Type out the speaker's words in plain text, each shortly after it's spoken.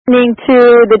listening to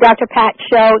the Dr. Pat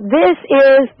Show. This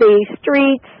is the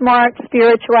Street Smart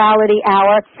Spirituality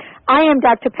Hour. I am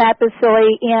Dr. Pat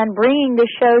Basile, and bringing the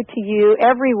show to you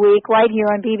every week right here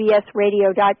on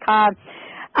bbsradio.com.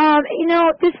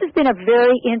 This has been a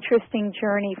very interesting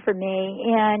journey for me,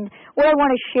 and what I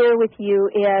want to share with you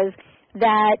is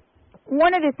that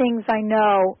one of the things I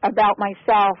know about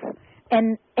myself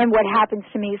and what happens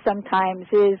to me sometimes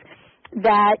is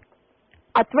that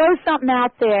I throw something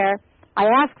out there, I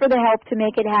ask for the help to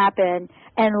make it happen,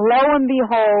 and lo and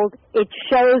behold, it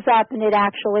shows up and it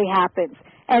actually happens.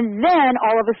 And then,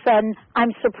 all of a sudden,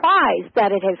 I'm surprised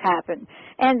that it has happened.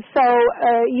 And so,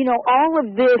 all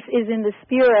of this is in the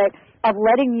spirit of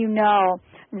letting you know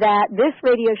that this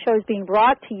radio show is being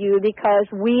brought to you because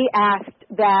we asked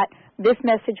that this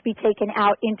message be taken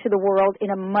out into the world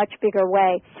in a much bigger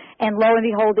way. And lo and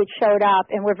behold, it showed up.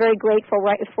 And we're very grateful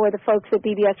for the folks at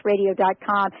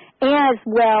bbsradio.com, as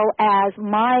well as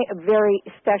my very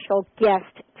special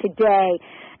guest today.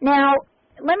 Now,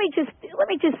 let me just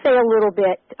say a little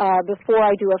bit before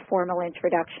I do a formal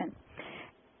introduction.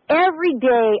 Every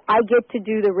day I get to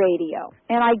do the radio,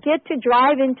 and I get to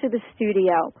drive into the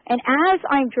studio. And as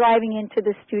I'm driving into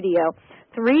the studio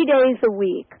 3 days a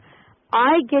week,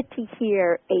 I get to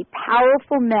hear a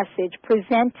powerful message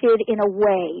presented in a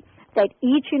way that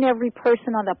each and every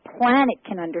person on the planet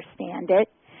can understand it,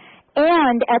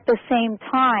 and at the same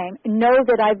time know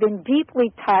that I've been deeply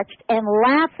touched and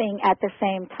laughing at the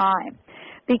same time.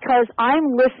 Because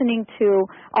I'm listening to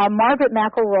Margaret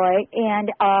McElroy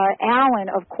and Alan,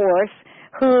 of course,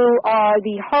 who are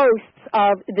the hosts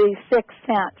of The Sixth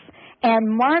Sense. And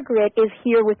Margaret is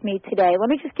here with me today. Let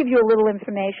me just give you a little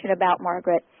information about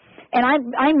Margaret. And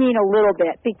I mean a little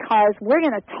bit, because we're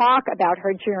going to talk about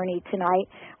her journey tonight.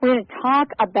 We're going to talk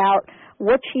about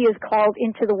what she has called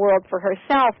into the world for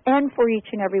herself and for each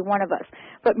and every one of us.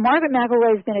 But Margaret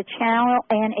McElroy has been a channel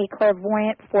and a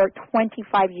clairvoyant for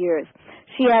 25 years.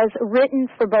 She has written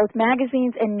for both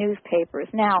magazines and newspapers.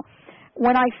 Now,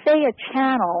 when I say a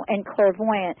channel and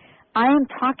clairvoyant, I am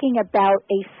talking about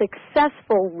a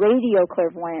successful radio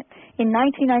clairvoyant. In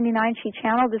 1999, she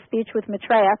channeled a speech with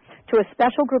Maitreya to a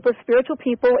special group of spiritual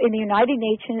people in the United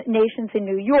Nations in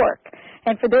New York.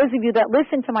 And for those of you that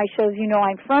listen to my shows, you know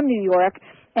I'm from New York,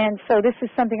 and so this is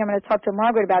something I'm going to talk to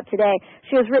Margaret about today.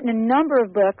 She has written a number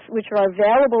of books which are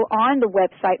available on the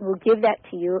website, and we'll give that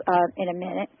to you in a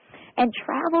minute, and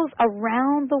travels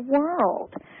around the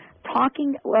world.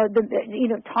 Taking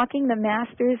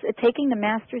the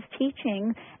master's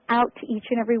teaching out to each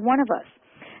and every one of us.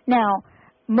 Now,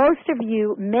 most of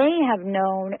you may have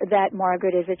known that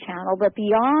Margaret is a channel, but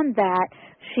beyond that,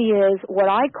 she is what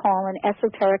I call an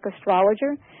esoteric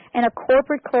astrologer and a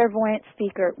corporate clairvoyant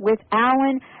speaker. With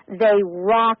Alan, they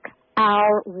rock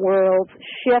our world,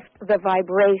 shift the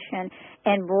vibration,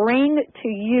 and bring to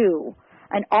you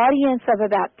an audience of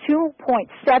about 2.7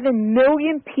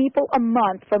 million people a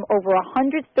month from over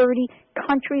 130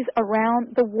 countries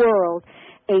around the world,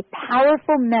 a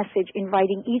powerful message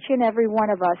inviting each and every one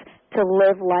of us to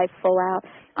live life full out.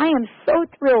 I am so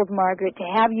thrilled, Margaret, to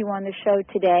have you on the show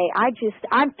today. I'm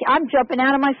jumping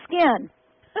out of my skin.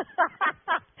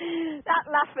 That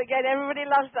laugh again. Everybody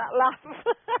loves that laugh.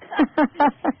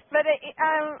 But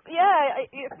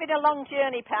it's been a long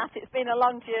journey, Pat. It's been a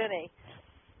long journey.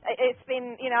 It's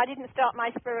been, I didn't start my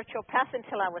spiritual path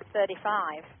until I was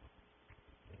 35.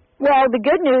 Well, the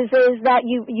good news is that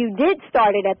you did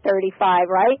start it at 35,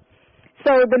 right?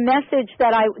 So the message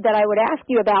that I would ask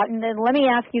you about, and then let me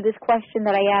ask you this question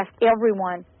that I ask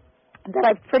everyone that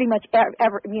I've pretty much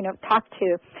ever talked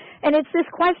to. And it's this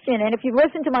question, and if you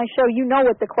listen to my show, you know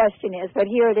what the question is, but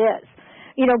here it is.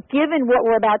 Given what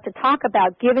we're about to talk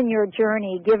about, given your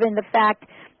journey, given the fact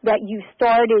that you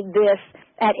started this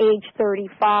at age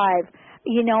 35,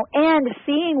 and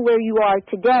seeing where you are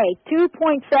today,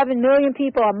 2.7 million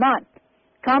people a month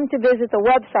come to visit the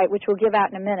website, which we'll give out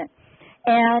in a minute.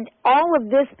 And all of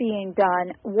this being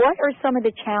done, what are some of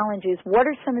the challenges? What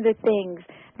are some of the things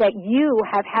that you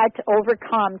have had to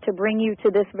overcome to bring you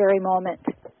to this very moment?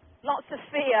 Lots of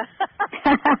fear.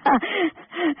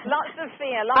 Lots of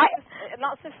fear.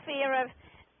 Lots of fear of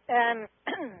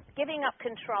giving up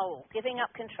control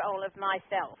of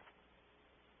myself.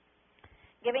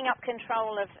 Giving up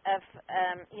control of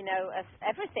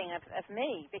everything, of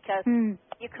me, because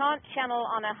you can't channel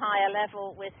on a higher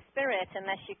level with spirit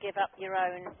unless you give up your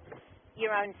own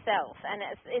self, and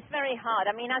it's very hard.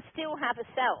 I mean, I still have a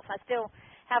self. I still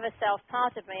have a self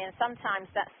part of me, and sometimes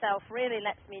that self really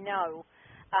lets me know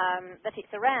that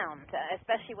it's around,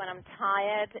 especially when I'm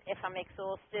tired, if I'm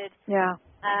exhausted,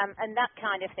 and that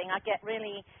kind of thing. I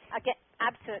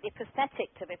absolutely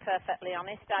pathetic, to be perfectly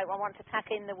honest. I want to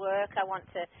pack in the work. I want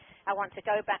to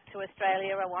go back to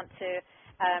Australia. I want to,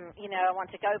 I want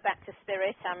to go back to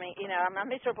spirit. I mean, I'm a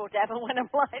miserable devil when I'm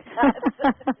like that.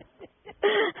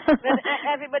 But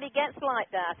everybody gets like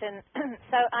that, and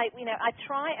so I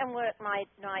try and work my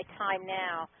time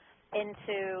now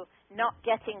into not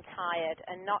getting tired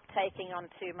and not taking on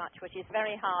too much, which is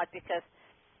very hard because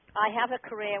I have a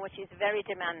career which is very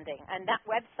demanding, and that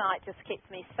website just keeps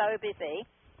me so busy.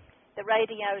 The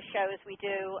radio shows we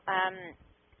do,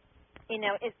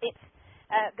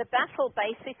 the battle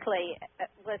basically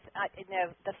was,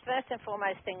 the first and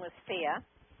foremost thing was fear,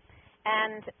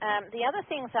 and the other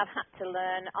things I've had to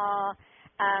learn are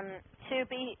to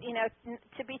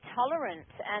be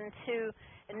tolerant and to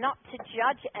not to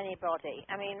judge anybody.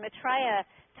 I mean, Maitreya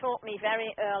taught me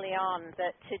very early on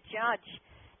that to judge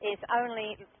is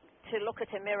only to look at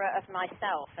a mirror of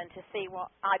myself and to see what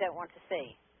I don't want to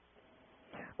see.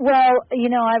 Well,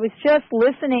 I was just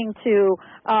listening to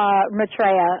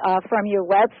Maitreya from your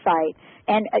website,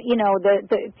 and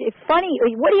it's funny.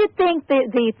 What do you think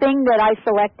the thing that I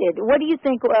selected? What do you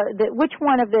think? Which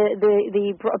one of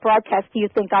the broadcasts do you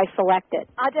think I selected?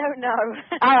 I don't know.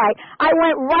 All right, I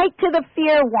went right to the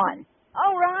fear one.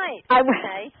 Oh, right.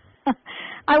 Okay.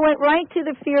 I went right to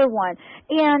the fear one,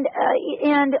 and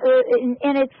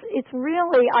it's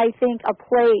really, I think, a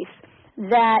place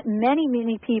that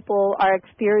many people are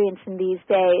experiencing these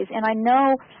days. And I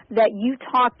know that you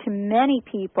talk to many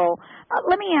people.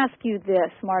 Let me ask you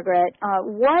this, Margaret.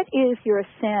 What is your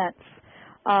sense,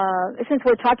 since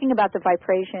we're talking about the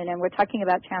vibration and we're talking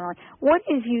about channeling, what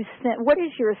is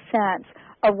your sense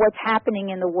of what's happening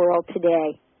in the world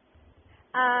today?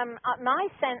 My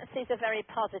sense is a very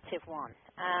positive one.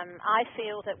 I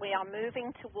feel that we are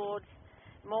moving towards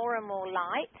more and more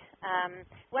light.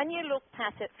 When you look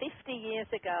at it 50 years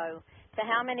ago to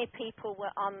how many people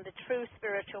were on the true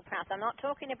spiritual path, I'm not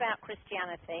talking about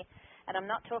Christianity, and I'm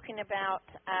not talking about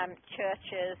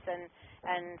churches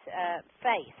and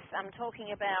faith. I'm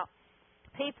talking about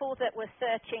people that were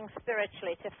searching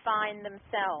spiritually to find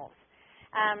themselves.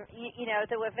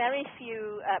 There were very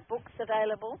few books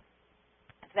available.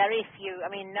 Very few. I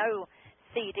mean, no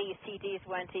CDs. CDs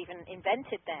weren't even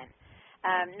invented then.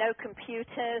 No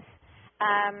computers.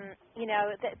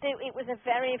 It was a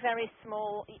very, very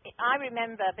small. I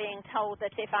remember being told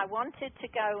that if I wanted to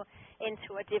go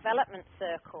into a development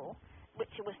circle,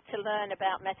 which was to learn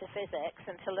about metaphysics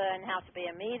and to learn how to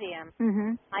be a medium,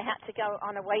 I had to go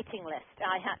on a waiting list.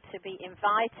 I had to be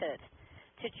invited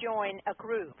to join a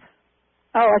group.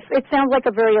 Oh, it sounds like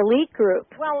a very elite group.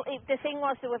 Well, the thing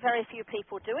was there were very few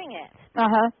people doing it.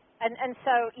 Uh-huh. And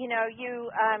so, you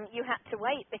had to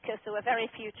wait because there were very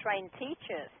few trained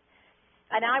teachers.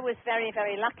 And I was very,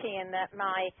 very lucky in that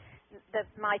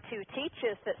my two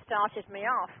teachers that started me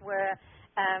off were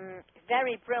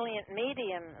very brilliant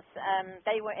mediums.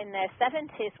 They were in their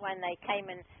 70s when they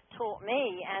came and taught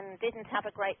me and didn't have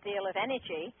a great deal of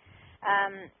energy.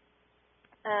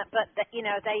 But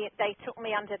they took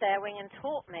me under their wing and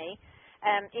taught me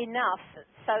enough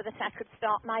so that I could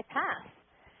start my path.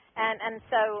 And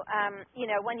so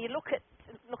when you look at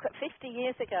 50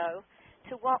 years ago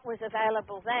to what was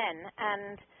available then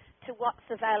and to what's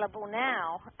available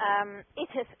now,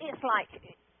 it's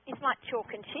like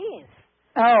chalk and cheese.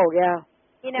 Oh yeah.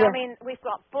 I mean, we've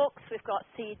got books, we've got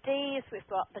CDs, we've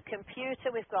got the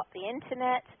computer, we've got the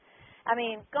internet. I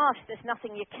mean, gosh, there's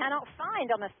nothing you cannot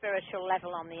find on a spiritual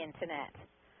level on the internet.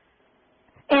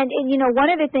 And one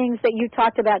of the things that you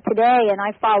talked about today, and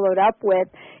I followed up with,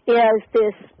 is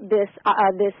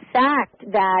this fact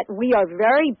that we are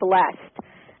very blessed.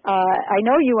 I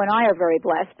know you and I are very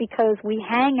blessed because we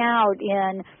hang out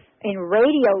in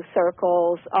radio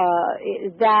circles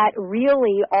that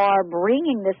really are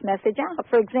bringing this message out.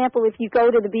 For example, if you go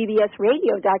to the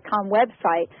bbsradio.com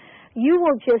website, you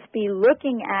will just be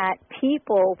looking at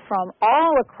people from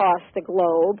all across the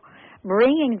globe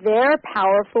bringing their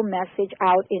powerful message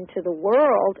out into the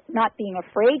world, not being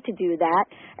afraid to do that,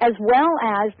 as well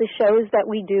as the shows that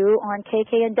we do on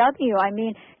KKNW. I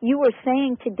mean, you were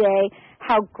saying today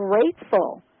how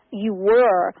grateful you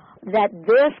were that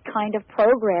this kind of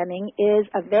programming is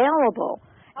available.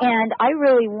 And I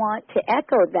really want to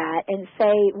echo that and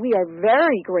say we are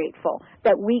very grateful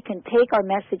that we can take our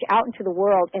message out into the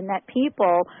world and that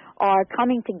people are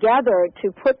coming together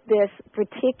to put this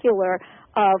particular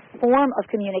form of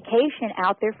communication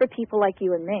out there for people like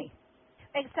you and me.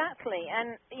 Exactly.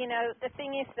 And, the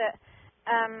thing is that,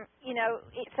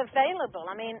 it's available.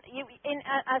 I mean,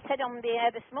 I said on the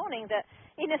air this morning that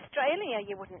in Australia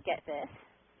you wouldn't get this.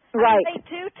 Right. They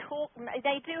do talk.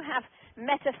 They do have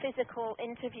metaphysical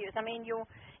interviews. I mean,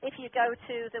 if you go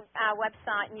to our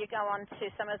website and you go on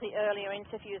to some of the earlier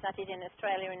interviews I did in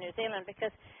Australia and New Zealand,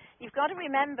 because you've got to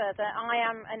remember that I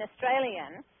am an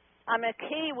Australian. I'm a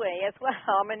Kiwi as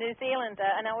well. I'm a New Zealander,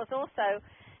 and I'm also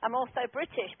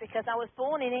British because I was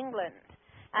born in England.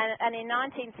 And in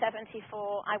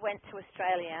 1974, I went to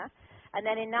Australia. And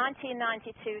then in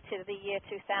 1992 to the year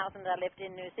 2000, I lived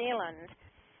in New Zealand.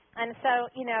 And so,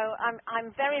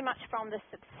 I'm very much from the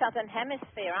southern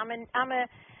hemisphere. I'm a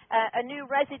new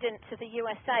resident to the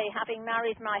USA, having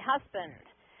married my husband.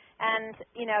 And,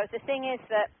 the thing is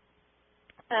that,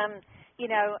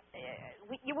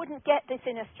 you wouldn't get this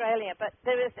in Australia, but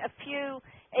there was a few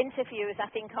interviews,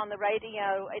 I think, on the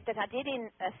radio that I did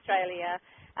in Australia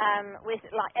with,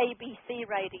 like, ABC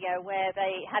radio, where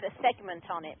they had a segment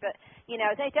on it. But,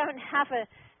 they don't have a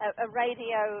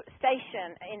radio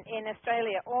station in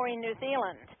Australia or in New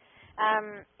Zealand.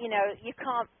 You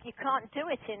can't do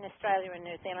it in Australia and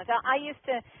New Zealand. I used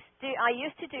to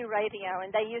do radio,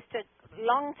 and they used to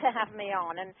long to have me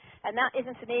on, and that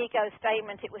isn't an ego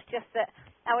statement. It was just that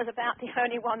I was about the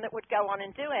only one that would go on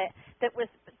and do it that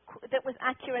was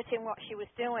accurate in what she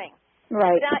was doing.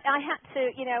 Right. But I had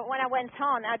to, when I went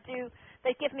on,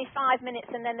 they'd give me 5 minutes,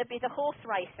 and then there'd be the horse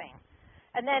racing.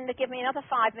 And then they'd give me another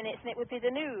 5 minutes, and it would be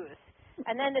the news.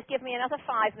 And then they'd give me another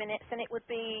 5 minutes, and it would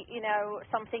be,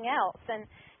 something else. And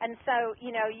so,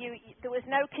 there was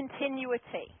no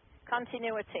continuity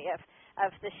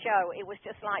of the show. It was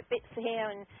just like bits here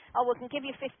and, we can give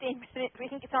you 15 minutes. We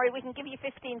can give you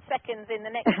 15 seconds in the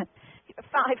next 5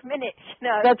 minutes.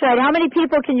 That's right. How many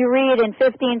people can you read in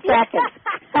 15 seconds?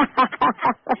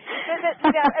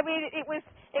 I mean, it was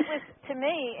to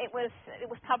me, it was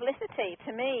publicity.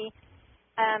 To me,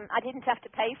 I didn't have to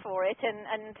pay for it,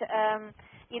 and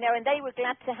they were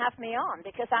glad to have me on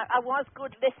because I was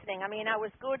good listening. I mean, I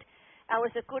was a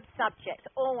good subject.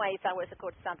 Always I was a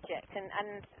good subject.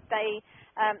 And they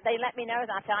let me know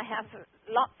that. I have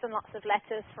lots and lots of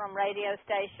letters from radio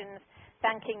stations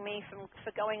thanking me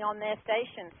for going on their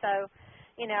station. So,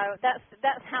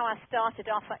 that's how I started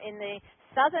off in the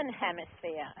southern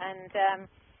hemisphere. And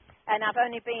I've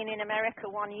only been in America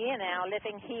 1 year now,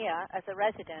 living here as a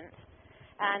resident.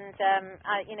 And, and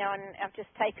I've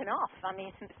just taken off. I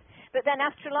mean, but then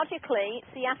astrologically,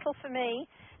 Seattle for me,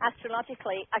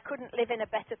 astrologically, I couldn't live in a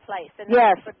better place, and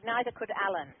yes. neither could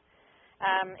Alan.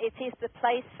 It is the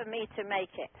place for me to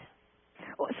make it.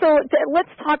 So let's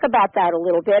talk about that a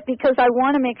little bit, because I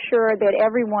want to make sure that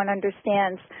everyone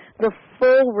understands the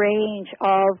full range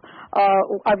of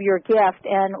your gift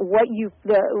and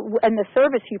and the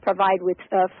service you provide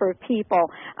for people.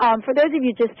 For those of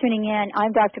you just tuning in,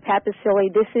 I'm Dr. Pat Basile.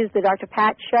 This is the Dr.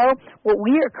 Pat Show, what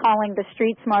we are calling the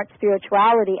Street Smart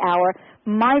Spirituality Hour.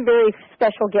 My very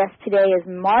special guest today is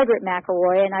Margaret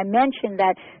McElroy, and I mentioned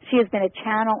that she has been a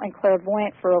channel and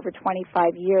clairvoyant for over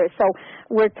 25 years. So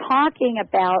we're talking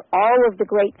about all of the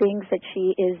great things that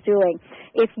she is doing.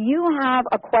 If you have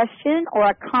a question or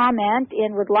a comment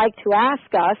and would like to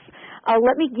ask us,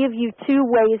 let me give you two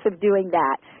ways of doing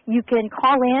that. You can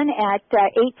call in at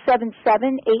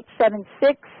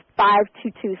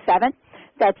 877-876-5227.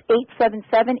 That's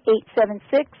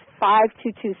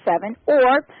 877-876-5227.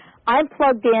 Or I'm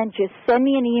plugged in. Just send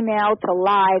me an email to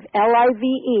live,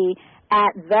 L-I-V-E,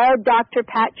 at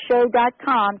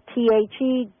thedrpatshow.com,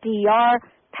 T-H-E-D-R,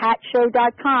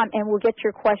 patshow.com, and we'll get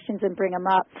your questions and bring them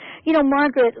up.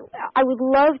 Margaret, I would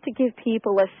love to give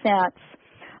people a sense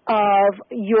of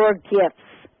your gifts.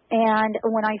 And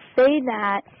when I say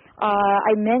that,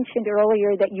 I mentioned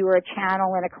earlier that you were a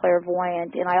channel and a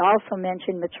clairvoyant, and I also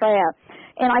mentioned Maitreya.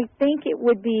 And I think it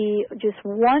would be just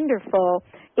wonderful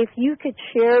if you could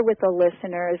share with the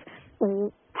listeners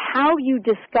how you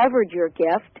discovered your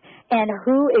gift and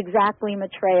who exactly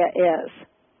Maitreya is.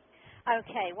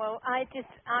 Okay, well, I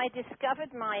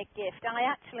discovered my gift. I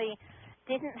actually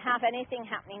didn't have anything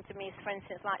happening to me, for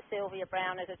instance, like Sylvia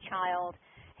Browne as a child,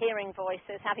 hearing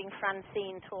voices, having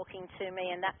Francine talking to me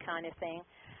and that kind of thing.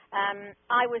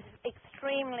 I was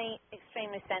extremely,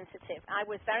 extremely sensitive. I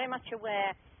was very much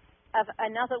aware of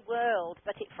another world,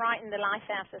 but it frightened the life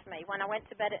out of me. When I went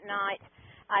to bed at night,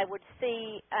 I would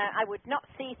not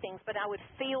see things, but I would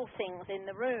feel things in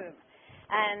the room.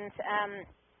 And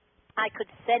I could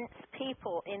sense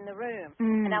people in the room.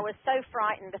 And I was so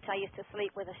frightened that I used to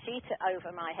sleep with a sheet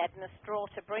over my head and a straw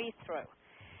to breathe through.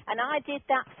 And I did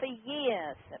that for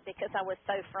years because I was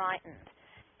so frightened.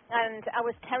 And I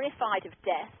was terrified of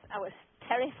death. I was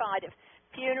terrified of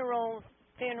funeral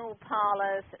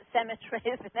parlors,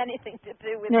 cemeteries, and anything to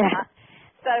do with that.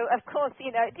 So, of course,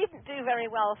 it didn't do very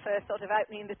well for sort of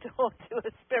opening the door to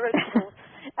a spiritual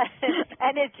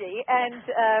energy. And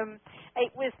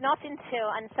it was not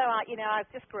until, and so I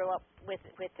just grew up with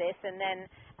this. And then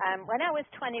when I was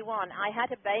 21, I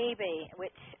had a baby,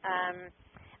 which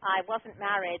I wasn't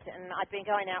married, and I'd been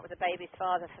going out with the baby's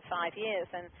father for 5 years,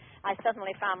 and I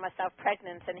suddenly found myself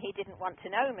pregnant, and he didn't want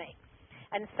to know me.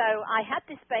 And so I had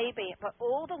this baby, but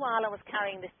all the while I was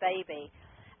carrying this baby,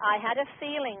 I had a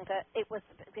feeling that it was,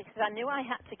 because I knew I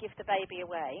had to give the baby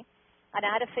away, and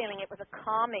I had a feeling it was a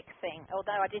karmic thing,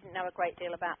 although I didn't know a great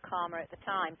deal about karma at the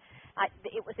time.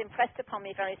 It was impressed upon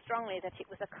me very strongly that it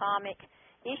was a karmic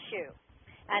issue.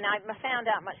 And I found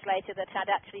out much later that I'd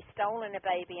actually stolen a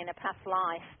baby in a past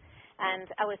life,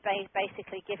 and I was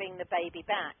basically giving the baby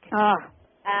back.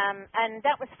 And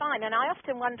that was fine. And I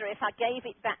often wonder if I gave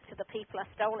it back to the people I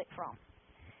stole it from.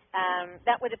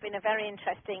 That would have been a very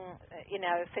interesting,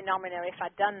 phenomena if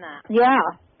I'd done that. Yeah.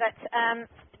 But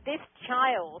this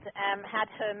child had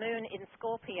her moon in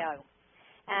Scorpio,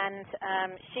 and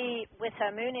she, with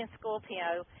her moon in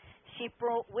Scorpio, she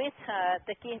brought with her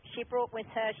the gift.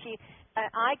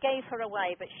 I gave her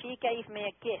away, but she gave me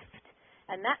a gift,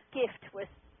 and that gift was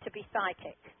to be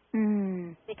psychic.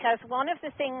 Because one of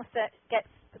the things that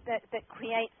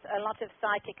creates a lot of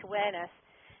psychic awareness,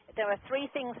 there are three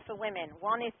things for women.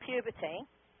 One is puberty,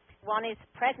 one is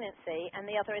pregnancy, and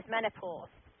the other is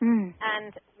menopause.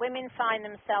 And women find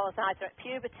themselves either at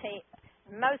puberty.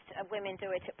 Most women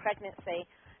do it at pregnancy,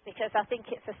 because I think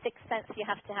it's a sixth sense you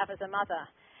have to have as a mother.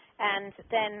 And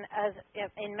then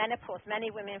in menopause, many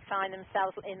women find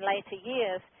themselves in later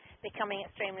years becoming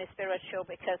extremely spiritual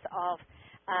because of,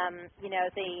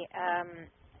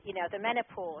 the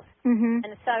menopause.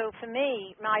 And so for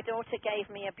me, my daughter gave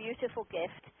me a beautiful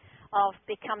gift of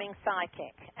becoming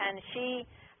psychic. And she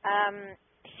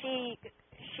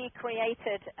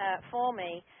created for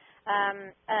me,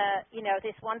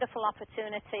 this wonderful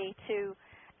opportunity to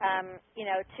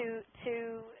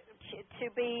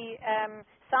be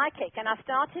psychic. And I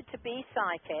started to be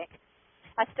psychic.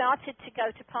 I started to go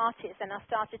to parties, and I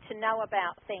started to know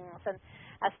about things, and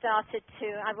I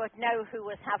would know who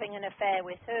was having an affair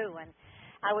with who, and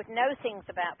I would know things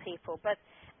about people, but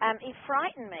it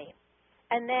frightened me.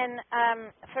 And then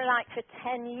for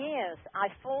 10 years, I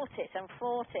fought it.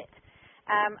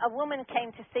 A woman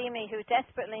came to see me who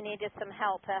desperately needed some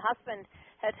help. Her husband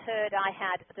had heard I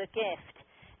had the gift,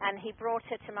 and he brought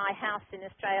her to my house in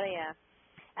Australia.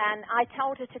 And I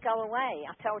told her to go away.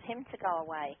 I told him to go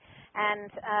away.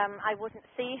 And I wouldn't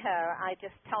see her. I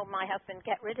just told my husband,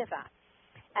 get rid of her.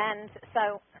 And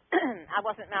so I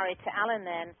wasn't married to Alan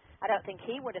then. I don't think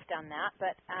he would have done that.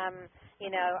 But,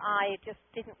 I just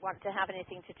didn't want to have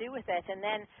anything to do with it. And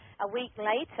then a week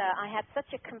later, I had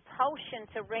such a compulsion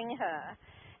to ring her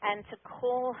and to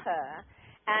call her.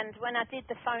 And when I did,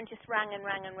 the phone just rang and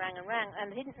rang and rang and rang.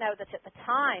 And I didn't know that at the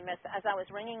time, as I was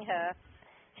ringing her,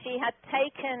 she had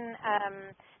taken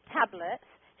tablets.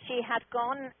 She had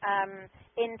gone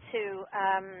into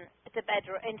the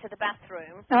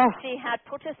bathroom. She had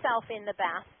put herself in the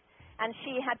bath, and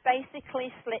she had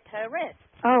basically slit her wrist.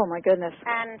 Oh my goodness!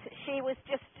 And she was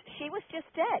just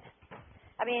dead.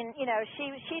 I mean,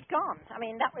 she'd gone. I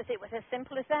mean, it was as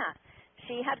simple as that.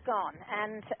 She had gone,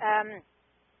 and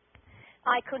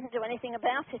I couldn't do anything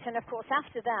about it. And of course,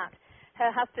 after that,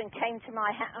 her husband came to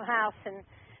my house and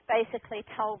basically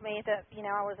told me that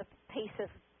I was a piece of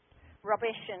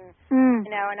rubbish, and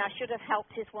and I should have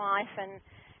helped his wife. And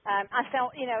I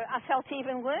felt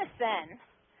even worse then.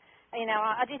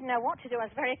 I didn't know what to do. I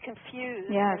was very confused.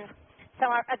 Yes. And so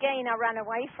I ran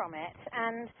away from it,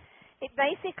 and it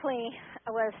basically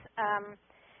was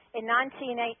in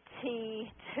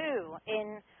 1982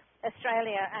 in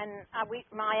Australia, and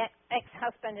my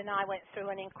ex-husband and I went through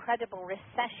an incredible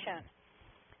recession,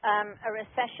 a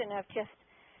recession of just.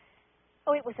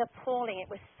 Oh, it was appalling.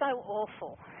 It was so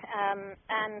awful.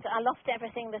 And I lost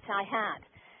everything that I had.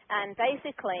 And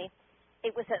basically,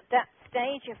 it was at that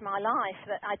stage of my life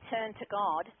that I turned to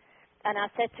God, and I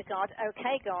said to God,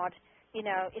 okay, God,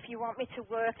 if you want me to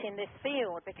work in this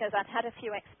field, because I'd had a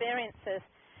few experiences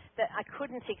that I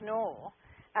couldn't ignore,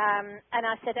 and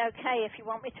I said, okay, if you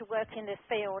want me to work in this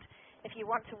field, if you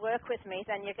want to work with me,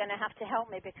 then you're going to have to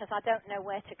help me, because I don't know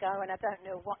where to go, and I don't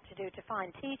know what to do to find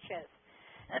teachers.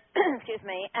 Excuse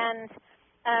me. And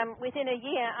within a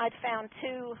year, I'd found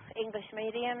 2 English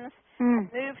mediums,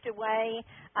 moved away.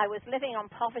 I was living on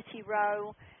Poverty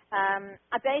Row.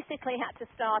 I basically had to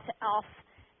start off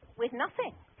with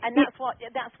nothing, and that's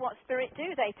what spirit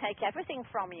do. They take everything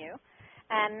from you,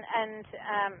 and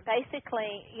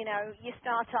basically, you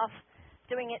start off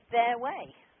doing it their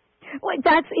way. Well,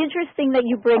 that's interesting that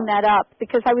you bring that up,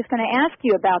 because I was going to ask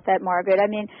you about that, Margaret. I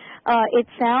mean, it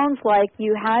sounds like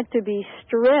you had to be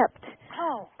stripped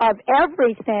of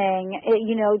everything,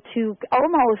 to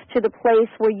almost to the place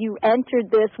where you entered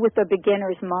this with a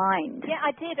beginner's mind. Yeah,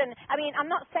 I did. And, I mean, I'm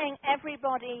not saying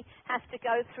everybody has to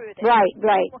go through this.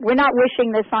 Right. We're not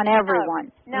wishing this on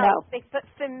everyone. No. But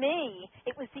for me,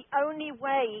 it was the only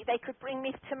way they could bring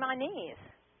me to my knees.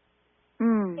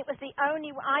 It was the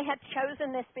only way. I had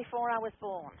chosen this before I was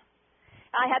born.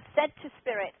 I had said to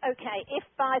Spirit, okay, if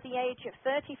by the age of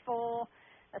 34,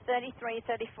 33,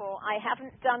 34, I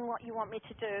haven't done what you want me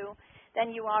to do, then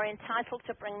you are entitled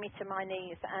to bring me to my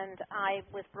knees. And I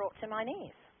was brought to my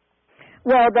knees.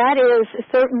 Well, that is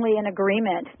certainly an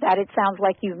agreement that it sounds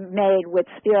like you've made with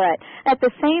Spirit. At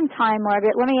the same time,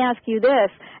 Margaret, let me ask you this.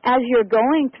 As you're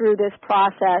going through this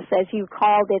process, as you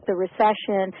called it, the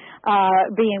recession,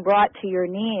 being brought to your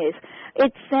knees,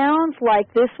 it sounds like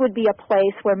this would be a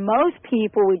place where most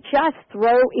people would just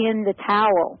throw in the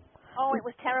towel. Oh, it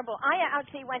was terrible. I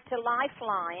actually went to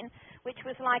Lifeline, which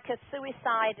was like a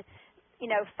suicide,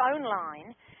 phone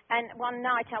line. And one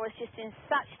night I was just in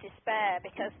such despair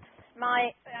because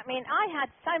I had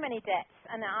so many debts,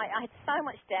 and I had so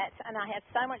much debt, and I had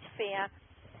so much fear,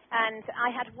 and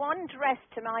I had one dress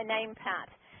to my name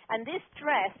pad, and this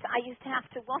dress I used to have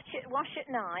to wash at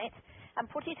night and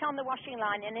put it on the washing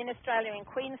line. And in Australia, in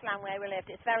Queensland where we lived,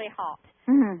 it's very hot,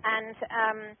 and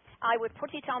I would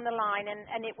put it on the line,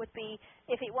 and it would be,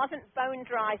 if it wasn't bone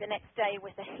dry the next day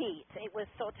with the heat, it was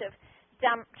sort of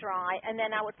damp dry, and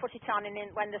then I would put it on, and then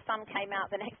when the sun came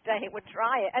out the next day, it would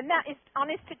dry it. And that is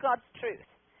honest to God's truth.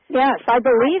 Yes, I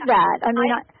believe that. I mean,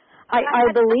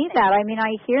 I believe that. I mean,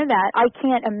 I hear that. I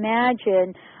can't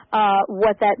imagine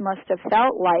what that must have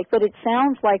felt like, but it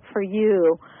sounds like for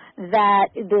you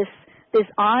that this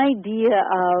idea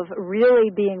of really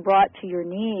being brought to your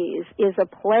knees is a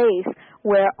place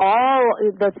where all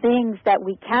the things that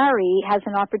we carry has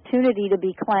an opportunity to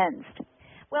be cleansed.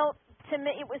 Well, to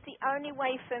me, it was the only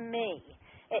way for me.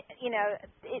 It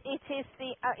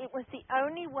was the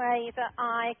only way that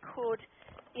I could,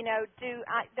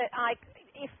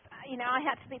 I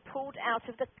had to be pulled out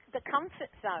of the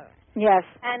comfort zone. Yes.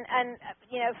 And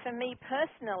for me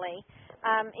personally,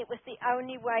 it was the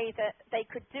only way that they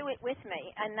could do it with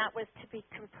me, and that was to be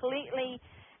completely,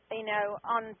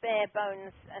 on bare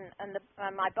bones and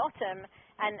my bottom,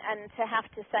 and to have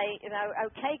to say,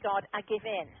 okay, God, I give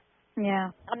in.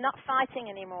 Yeah. I'm not fighting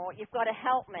anymore. You've got to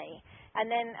help me. And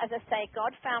then, as I say,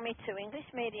 God found me 2 English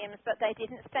mediums, but they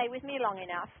didn't stay with me long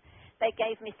enough. They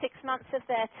gave me 6 months of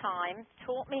their time,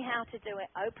 taught me how to do it,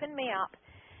 opened me up,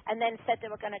 and then said they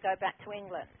were going to go back to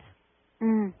England.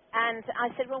 And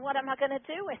I said, well, what am I going to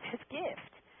do with this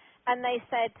gift? And they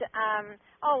said,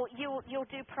 you'll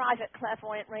do private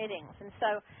clairvoyant readings. And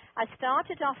so I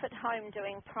started off at home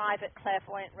doing private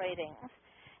clairvoyant readings.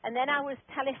 And then I was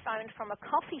telephoned from a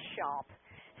coffee shop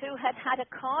who had a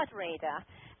card reader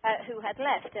who had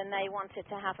left, and they wanted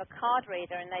to have a card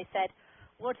reader, and they said,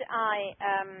 would I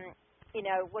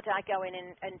go in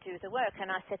and do the work?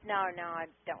 And I said, no, I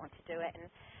don't want to do it. And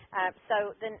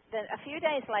so then a few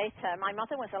days later, my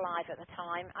mother was alive at the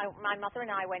time. My mother and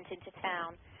I went into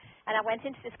town, and I went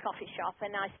into this coffee shop,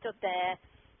 and I stood there,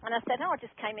 and I said, I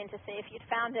just came in to see if you'd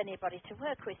found anybody to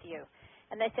work with you.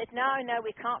 And they said, no,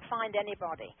 we can't find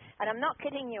anybody. And I'm not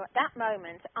kidding you. At that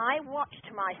moment, I watched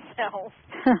myself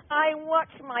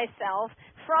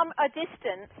from a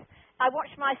distance. I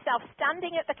watched myself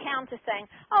standing at the counter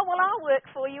saying, oh, well, I'll work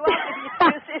for you. I'll give you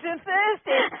Tuesdays and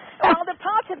Thursdays. While the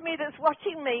part of me that's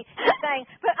watching me is saying,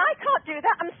 but I can't do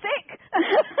that. I'm sick.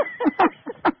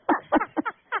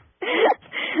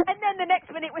 And then the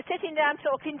next minute we're sitting down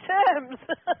talking terms.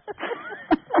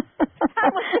 How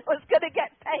much I was going to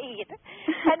get paid.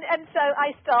 And so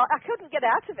I couldn't get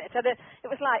out of it. And it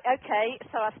was like, okay,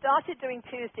 so I started doing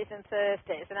Tuesdays and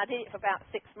Thursdays, and I did it for about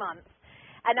 6 months.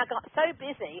 And I got so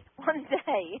busy, one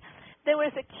day there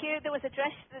was like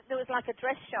a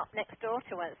dress shop next door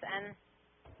to us, and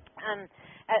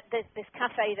this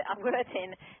cafe that I worked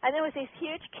in, and there was this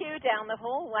huge queue down the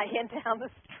hallway and down the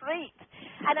street,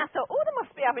 and I thought, oh, they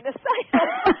must be having a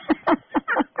sale.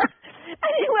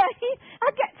 Anyway,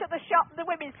 I get to the shop, and the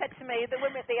women said to me, the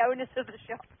owners of the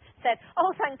shop said,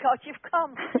 oh, thank God you've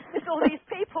come. There's all these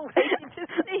people waiting to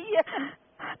see you.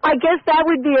 I guess that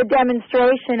would be a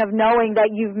demonstration of knowing that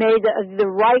you've made the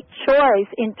right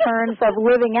choice in terms of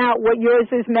living out what you're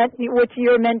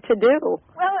meant to do.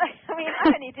 Well, I mean,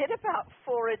 I only did about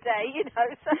 4 a day, so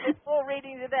there's 4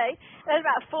 readings a day. There's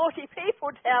about 40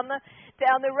 people down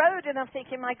the road, and I'm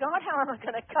thinking, my God, how am I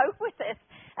going to cope with this?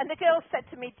 And the girl said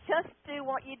to me, just do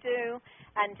what you do,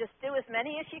 and just do as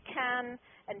many as you can,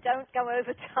 and don't go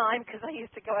over time, because I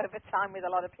used to go over time with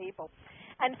a lot of people.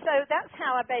 And so that's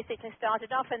how I basically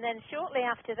started off, and then shortly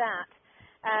after that,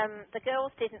 the girls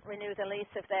didn't renew the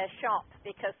lease of their shop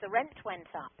because the rent went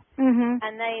up. Mm-hmm.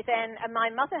 And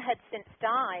my mother had since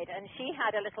died, and she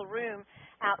had a little room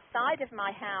outside of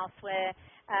my house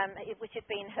which had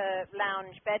been her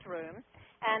lounge bedroom.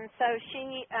 And so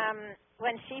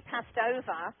when she passed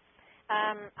over,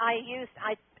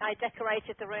 I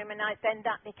decorated the room, and then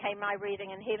that became my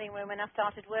reading and healing room, and I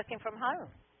started working from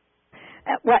home.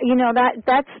 Well,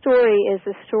 that story is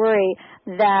a story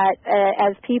that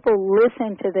as people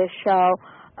listen to this show,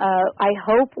 I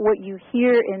hope what you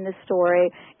hear in the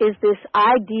story is this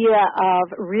idea of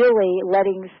really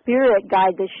letting spirit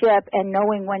guide the ship and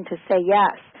knowing when to say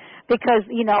yes. Because,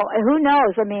 who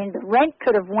knows? I mean, the rent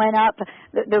could have went up.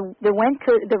 The rent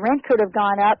could have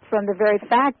gone up from the very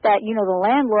fact that, the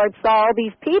landlord saw all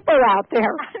these people out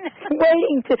there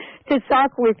waiting to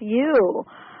talk with you.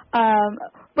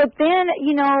 But then,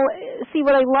 see,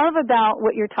 what I love about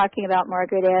what you're talking about,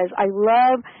 Margaret, is I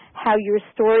love how your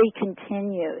story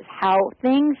continues, how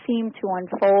things seem to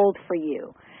unfold for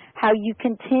you, how you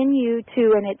continue to,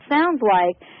 and it sounds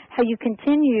like how you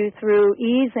continue through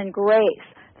ease and grace,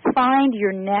 find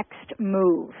your next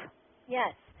move.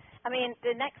 Yes. I mean,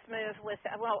 the next move was,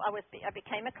 I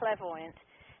became a clairvoyant.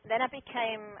 Then I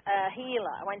became a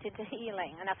healer. I went into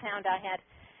healing, and I found I had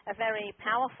a very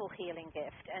powerful healing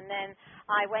gift. And then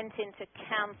I went into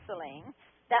counseling.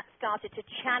 That started to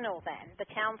channel then. The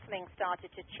counseling started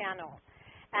to channel.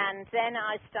 And then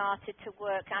I started to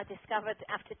work. I discovered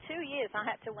after 2 years, I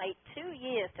had to wait 2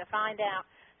 years to find out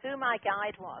who my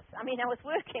guide was. I mean, I was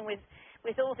working with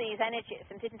all these energies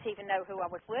and didn't even know who I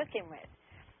was working with.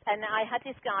 And I had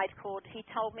this guide he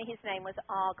told me his name was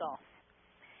Argos.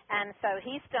 And so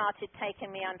he started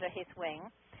taking me under his wing.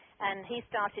 And he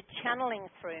started channeling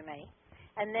through me.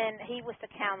 And then he was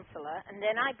the counselor. And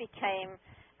then I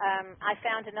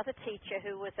found another teacher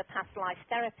who was a past life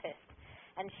therapist.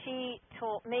 And she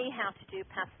taught me how to do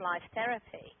past life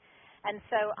therapy. And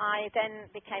so I then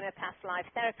became a past life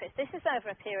therapist. This is over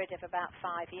a period of about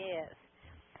 5 years.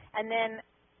 And then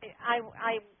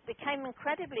I became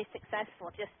incredibly successful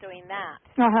just doing that.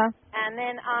 Uh-huh. And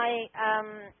then I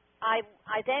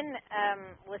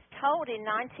was told in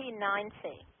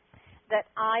 1990 that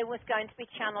I was going to be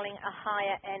channeling a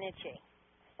higher energy.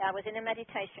 I was in a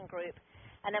meditation group,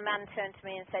 and a man turned to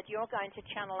me and said, "You're going to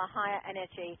channel a higher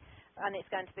energy, and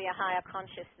it's going to be a higher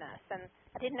consciousness." And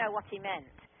I didn't know what he meant.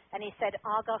 And he said,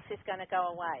 "Argos is going to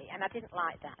go away." And I didn't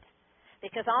like that,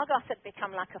 because Argos had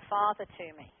become like a father to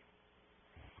me.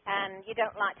 And you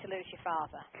don't like to lose your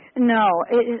father. No,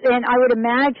 and I would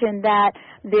imagine that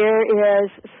there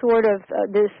is sort of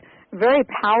this very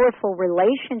powerful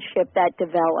relationship that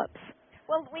develops.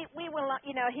 Well, we were,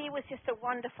 he was just a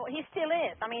wonderful, he still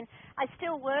is. I mean, I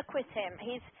still work with him.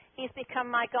 He's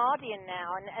become my guardian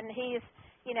now, and he's,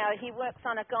 he works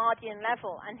on a guardian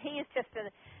level, and he is just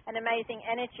an amazing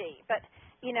energy. But,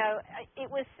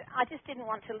 I just didn't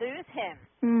want to lose him.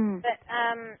 Mm. But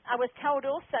I was told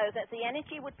also that the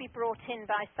energy would be brought in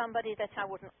by somebody that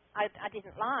I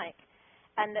didn't like,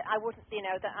 and that I wouldn't,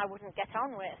 that I wouldn't get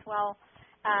on with. Well,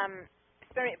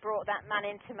 Spirit brought that man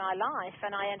into my life,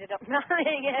 and I ended up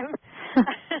marrying him.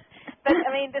 But, I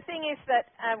mean, the thing is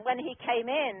that when he came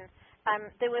in,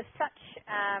 there was such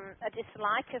a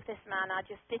dislike of this man. I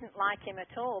just didn't like him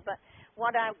at all. But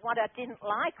what I didn't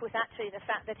like was actually the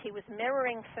fact that he was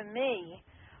mirroring for me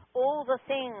all the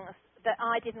things that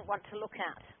I didn't want to look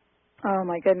at. Oh,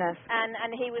 my goodness.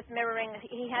 And he was mirroring,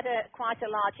 he had quite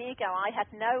a large ego. I had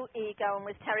no ego and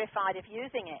was terrified of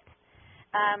using it.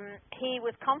 He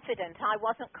was confident. I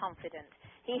wasn't confident.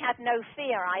 He had no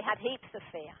fear. I had heaps of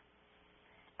fear.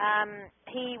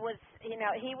 He was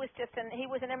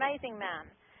an amazing man.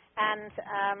 And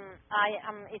I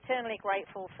am eternally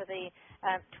grateful for the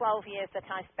 12 years that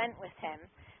I spent with him,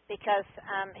 because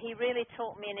he really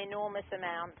taught me an enormous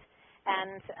amount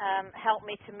and helped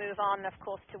me to move on, of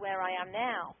course, to where I am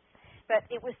now. But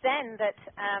it was then that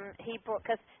he brought,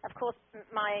 because, of course,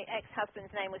 my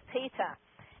ex-husband's name was Peter,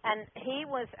 and he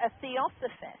was a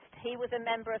theosophist. He was a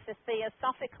member of the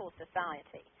Theosophical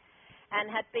Society and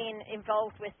had been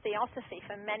involved with theosophy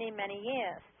for many, many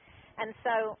years. And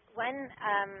so when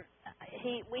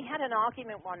we had an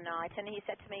argument one night, and he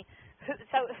said to me,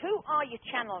 who are you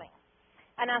channeling?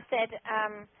 And I said,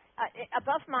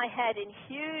 above my head in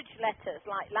huge letters,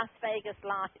 like Las Vegas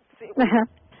lights,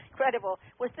 incredible,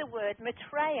 was the word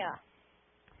Maitreya.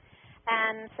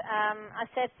 And I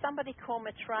said, somebody call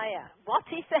Maitreya. What,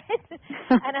 he said?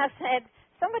 And I said,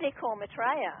 somebody call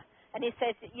Maitreya. And he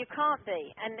said, you can't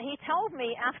be. And he told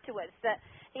me afterwards that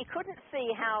he couldn't see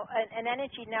how an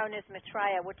energy known as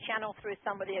Maitreya would channel through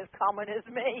somebody as common as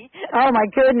me. Oh, my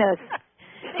goodness.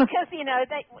 Because,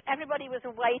 everybody was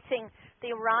awaiting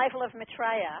the arrival of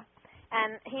Maitreya.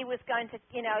 And he was going to,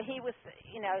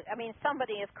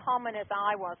 somebody as common as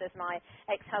I was, as my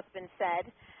ex-husband said,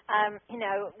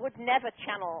 would never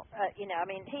channel,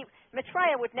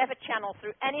 Maitreya would never channel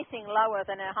through anything lower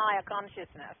than a higher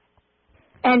consciousness.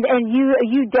 And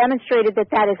you demonstrated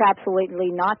that is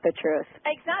absolutely not the truth.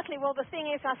 Exactly. Well, the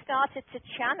thing is, I started to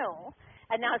channel,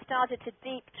 and now I started to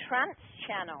deep trance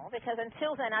channel, because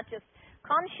until then I just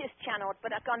conscious channeled,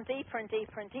 but I've gone deeper and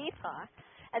deeper and deeper.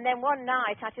 And then one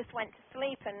night I just went to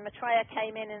sleep, and Maitreya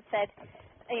came in and said,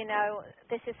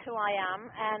 this is who I am,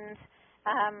 and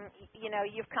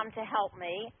you've come to help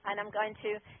me, and I'm going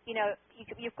to,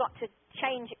 you've got to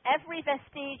change every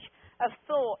vestige of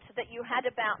thought that you had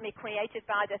about me created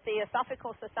by the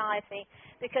Theosophical Society,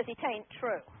 because it ain't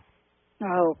true.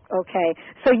 Oh, okay.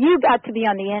 So you got to be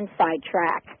on the inside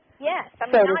track. Yes. I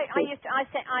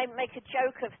make a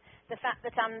joke of the fact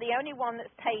that I'm the only one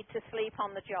that's paid to sleep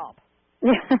on the job.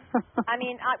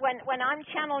 When I'm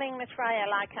channeling Maitreya,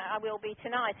 like I will be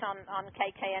tonight on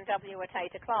KKNW at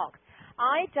 8 o'clock,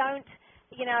 I don't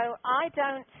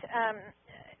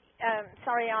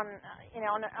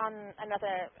on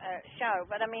another show,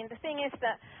 but the thing is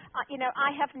that, I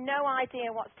have no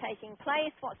idea what's taking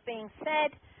place, what's being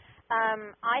said.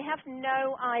 I have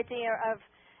no idea of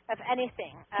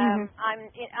anything.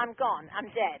 I'm gone.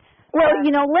 I'm dead. Well,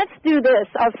 let's do this.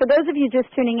 For those of you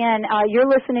just tuning in, you're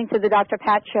listening to the Dr.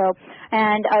 Pat Show,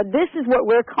 and this is what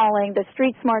we're calling the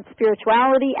Street Smart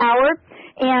Spirituality Hour,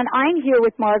 and I'm here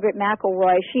with Margaret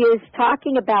McElroy. She is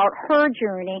talking about her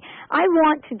journey. I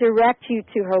want to direct you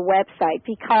to her website,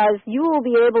 because you will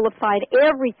be able to find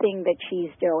everything that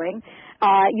she's doing.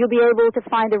 You'll be able to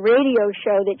find the radio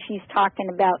show that she's talking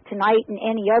about tonight and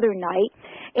any other night.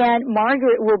 And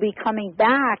Margaret will be coming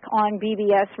back on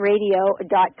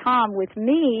bbsradio.com with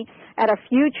me at a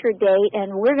future date,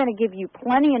 and we're going to give you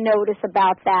plenty of notice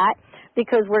about that,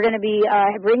 because we're going to be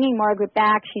bringing Margaret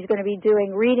back. She's going to be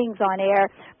doing readings on air.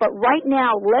 But right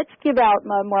now, let's give out,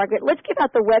 Margaret, let's give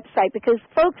out the website, because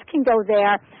folks can go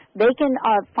there. They can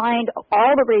find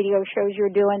all the radio shows you're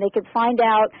doing. They can find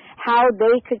out how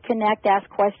they could connect, ask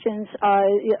questions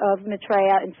of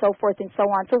Maitreya and so forth and so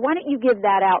on. So why don't you give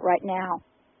that out right now?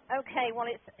 Okay, well,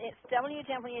 it's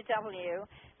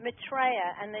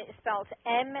www.Maitreya, and it's spelled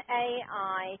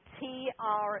MAITREYA.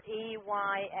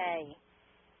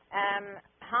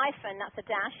 Hyphen, that's a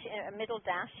dash, a middle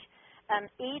dash,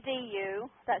 edu,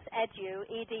 that's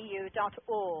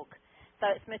edu.org. So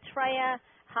it's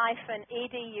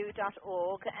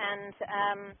Maitreya-edu.org, and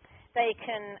they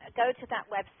can go to that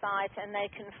website and they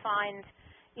can find,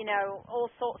 all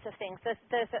sorts of things.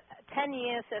 There's 10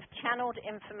 years of channeled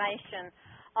information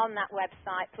on that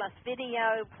website, plus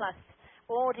video, plus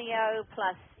audio,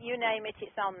 plus you name it,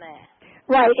 it's on there.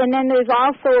 Right, and then there's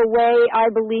also a way, I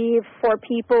believe, for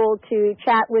people to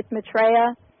chat with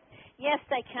Maitreya. Yes,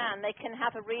 they can. They can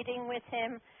have a reading with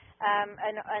him,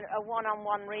 a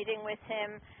one-on-one reading with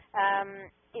him.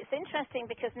 It's interesting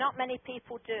because not many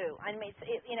people do.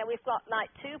 We've got like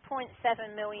 2.7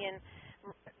 million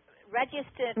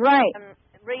registered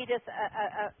readers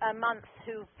a month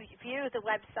who view the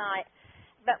website,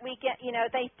 but we get,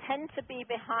 they tend to be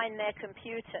behind their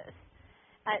computers.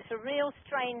 It's a real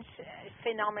strange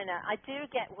phenomena. I do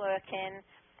get work in.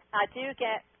 I do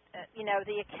get,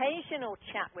 the occasional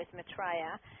chat with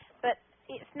Maitreya, but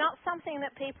it's not something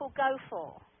that people go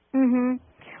for. Mm-hmm.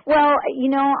 Well,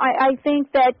 I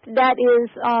think that is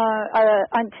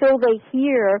until they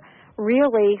hear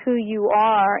really who you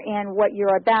are and what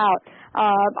you're about.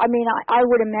 I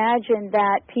would imagine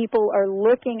that people are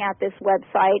looking at this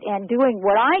website and doing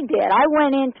what I did. I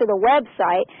went into the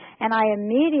website and I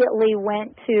immediately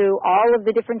went to all of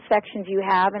the different sections you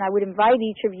have, and I would invite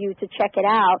each of you to check it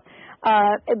out.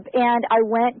 And I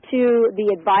went to the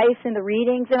advice and the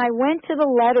readings, and I went to the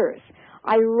letters.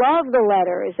 I love the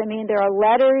letters. There are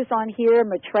letters on here,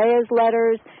 Maitreya's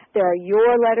letters. There are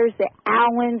your letters. The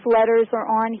Allen's letters are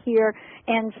on here.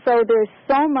 And so there's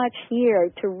so much here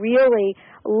to really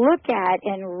look at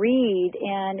and read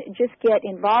and just get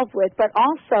involved with. But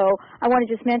also, I want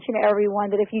to just mention to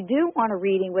everyone that if you do want a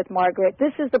reading with Margaret,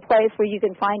 this is the place where you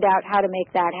can find out how to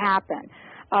make that happen.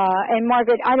 And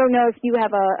Margaret, I don't know if you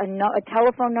have a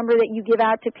telephone number that you give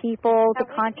out to people to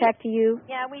contact you.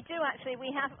 Yeah, we do actually.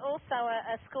 We have also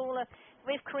a school of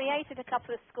we've created a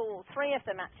couple of schools, 3 of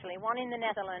them actually, one in the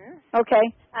Netherlands,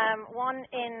 Okay. one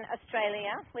in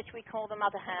Australia, which we call the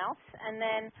Mother House, and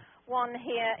then one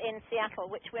here in Seattle,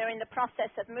 which we're in the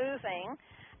process of moving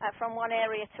from one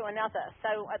area to another.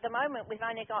 So at the moment, we've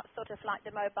only got sort of like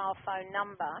the mobile phone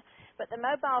number, but the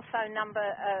mobile phone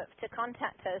number to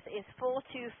contact us is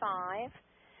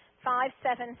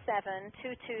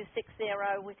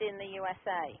 425-577-2260 within the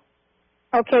USA.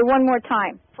 Okay, one more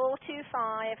time.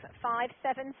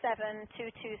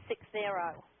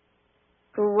 425-577-2260.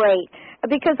 Great.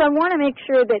 Because I want to make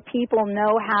sure that people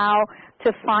know how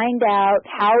to find out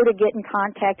how to get in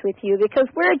contact with you, because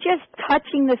we're just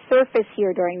touching the surface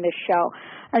here during this show.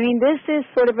 I mean, this is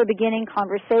sort of a beginning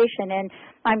conversation, and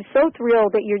I'm so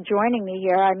thrilled that you're joining me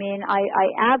here. I mean,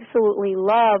 I absolutely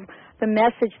love the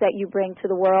message that you bring to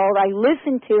the world. I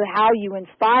listen to how you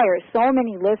inspire so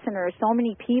many listeners, so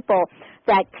many people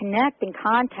that connect and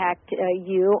contact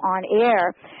you on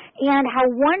air, and how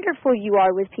wonderful you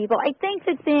are with people. I think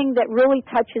the thing that really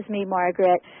touches me,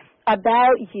 Margaret,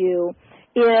 about you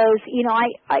is, you know,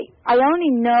 I only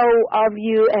know of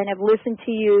you and have listened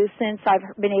to you since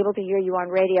I've been able to hear you on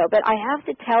radio, but I have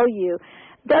to tell you,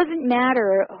 doesn't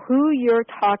matter who you're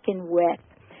talking with.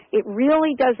 It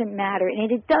really doesn't matter,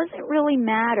 and it doesn't really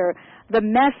matter the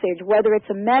message, whether it's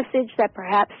a message that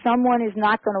perhaps someone is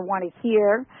not going to want to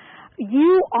hear.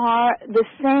 You are the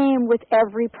same with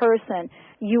every person.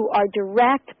 You are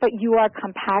direct, but you are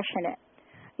compassionate.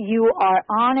 You are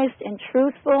honest and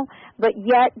truthful, but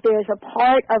yet there's a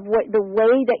part of the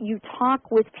way that you talk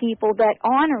with people that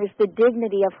honors the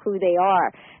dignity of who they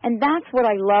are. And that's what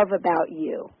I love about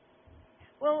you.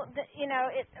 Well, you know,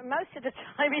 most of the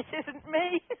time it isn't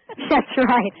me. That's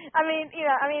right.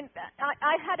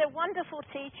 I had a wonderful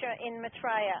teacher in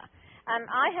Maitreya.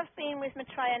 I have been with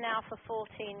Maitreya now for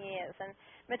 14 years, and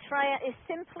Maitreya is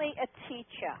simply a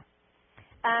teacher.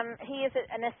 He is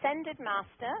an ascended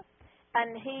master,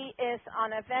 and he is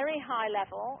on a very high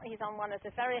level. He's on one of the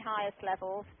very highest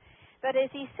levels. But as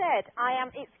he said,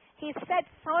 he's said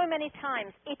so many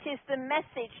times, it is the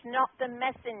message, not the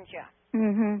messenger.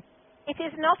 Mm-hmm. It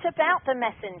is not about the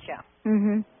messenger,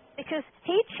 because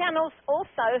he channels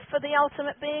also for the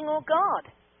ultimate being or God.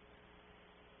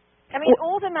 I mean,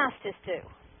 all the masters do.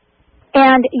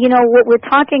 And, you know, what we're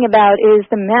talking about is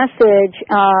the message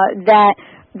that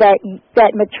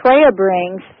Maitreya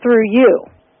brings through you.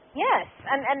 Yes,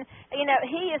 and you know,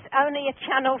 he is only a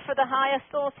channel for the higher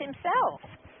source himself.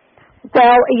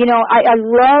 Well, you know, I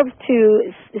love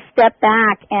to step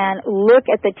back and look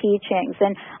at the teachings,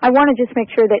 and I want to just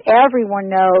make sure that everyone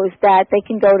knows that they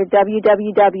can go to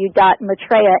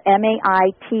www.maitreya,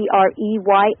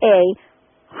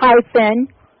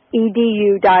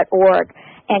 MAITREYA-edu.org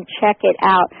and check it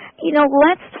out. You know,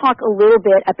 let's talk a little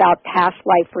bit about past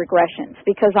life regressions,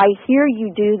 because I hear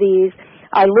you do these.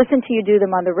 I listen to you do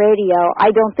them on the radio. I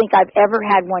don't think I've ever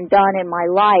had one done in my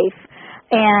life.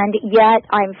 And yet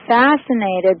I'm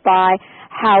fascinated by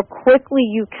how quickly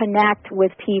you connect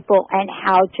with people and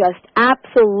how just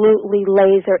absolutely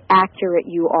laser accurate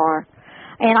you are.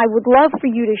 And I would love for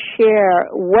you to share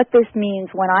what this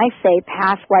means when I say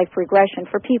past life regression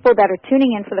for people that are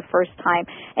tuning in for the first time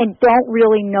and don't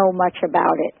really know much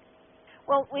about it.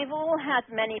 Well, we've all had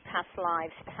many past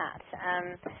lives, Pat.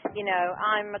 You know,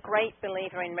 I'm a great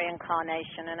believer in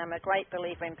reincarnation, and I'm a great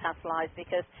believer in past lives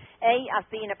because, I've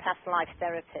been a past life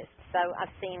therapist, so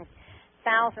I've seen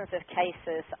thousands of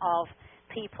cases of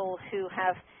people who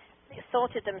have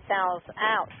sorted themselves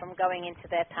out from going into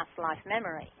their past life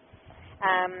memory.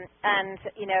 And,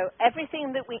 you know,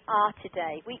 everything that we are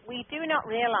today, we do not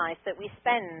realize that we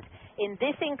spend in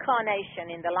this incarnation,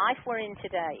 in the life we're in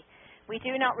today, we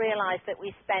do not realize that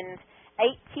we spend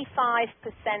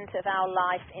 85% of our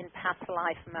life in past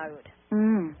life mode.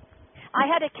 Mm. I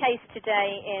had a case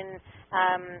today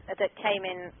that came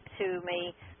in to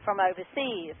me from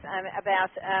overseas about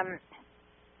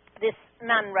this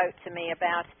man wrote to me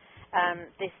about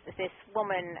this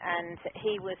woman, and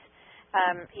he was,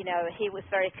 you know, he was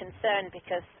very concerned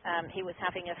because he was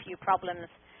having a few problems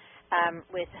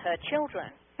with her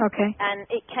children. Okay. And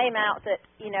it came out that,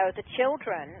 you know, the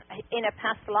children, in a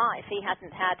past life, he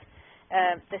hadn't had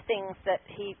the things that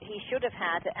he should have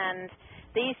had. And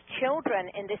these children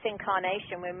in this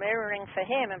incarnation were mirroring for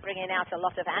him and bringing out a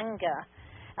lot of anger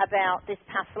about this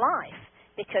past life,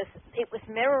 because it was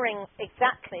mirroring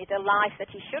exactly the life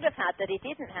that he should have had that he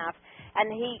didn't have.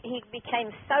 And he became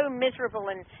so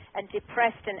miserable and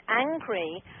depressed and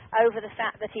angry over the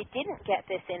fact that he didn't get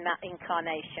this in that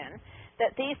incarnation,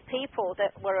 that these people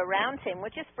that were around him were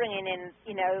just bringing in,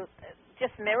 you know,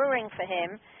 just mirroring for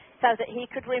him so that he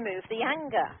could remove the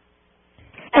anger.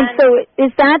 And so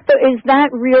is that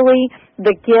really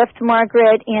the gift,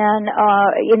 Margaret,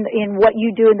 in what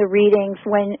you do in the readings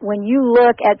when you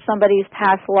look at somebody's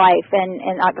past life,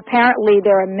 and apparently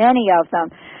there are many of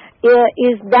them,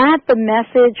 is that the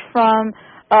message for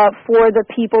the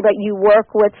people that you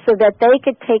work with, so that they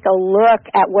could take a look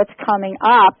at what's coming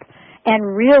up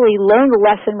and really learn the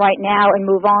lesson right now and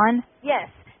move on? Yes,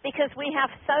 because we have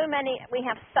so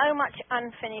much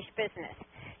unfinished business.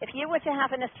 If you were to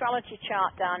have an astrology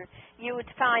chart done, you would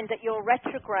find that your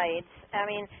retrogrades, I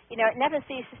mean, it never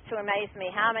ceases to amaze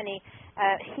me how many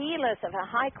healers of a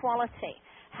high quality,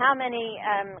 how many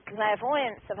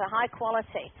clairvoyants of a high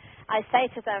quality. I say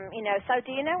to them, so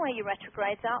do you know where your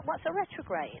retrogrades are? What's a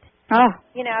retrograde? Oh.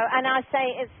 And I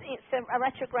say a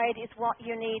retrograde is what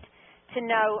you need to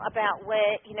know about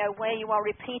where you are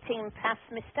repeating past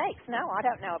mistakes. No, I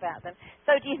don't know about them.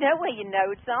 So do you know where your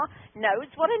nodes are?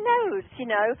 Nodes? What are nodes,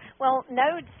 Well,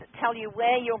 nodes tell you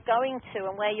where you're going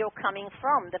to and where you're coming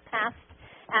from, the past,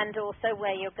 and also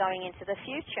where you're going into the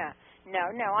future.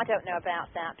 No, I don't know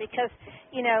about that, because,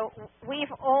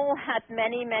 we've all had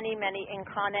many, many, many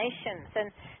incarnations.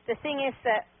 And the thing is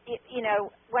that,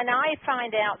 when I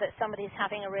find out that somebody's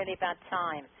having a really bad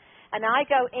time, and I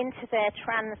go into their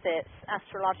transits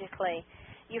astrologically,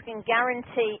 you can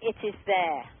guarantee it is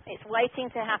there. It's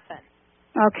waiting to happen.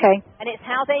 Okay. And it's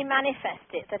how they manifest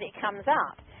it that it comes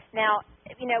up. Now,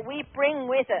 we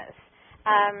bring with us,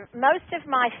 most of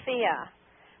my fear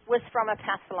was from a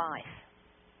past life.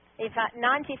 In fact,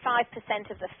 95%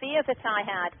 of the fear that I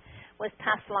had was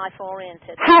past life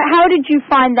oriented. How did you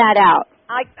find that out?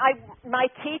 My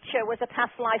teacher was a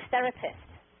past life therapist.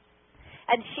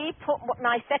 And she put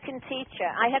my second teacher,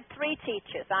 I had three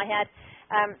teachers. I had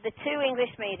the two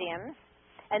English mediums,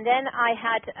 and then I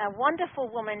had a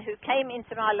wonderful woman who came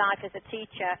into my life as a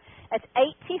teacher at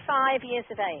 85 years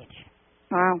of age.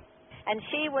 Wow. And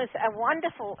she was a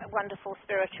wonderful, wonderful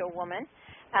spiritual woman.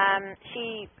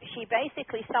 She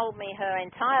basically sold me her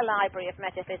entire library of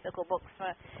metaphysical books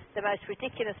for the most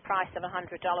ridiculous price of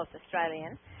 $100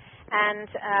 Australian.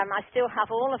 And I still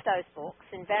have all of those books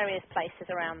in various places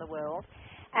around the world.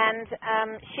 And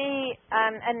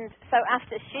so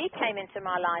after she came into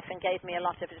my life and gave me a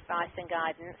lot of advice and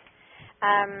guidance,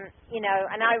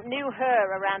 and I knew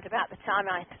her around about the time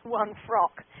I won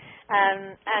Frock,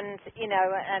 and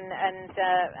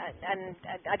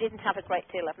I didn't have a great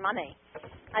deal of money.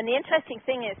 And the interesting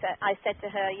thing is that I said to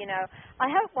her,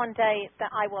 I hope one day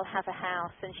that I will have a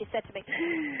house. And she said to me,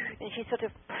 and she sort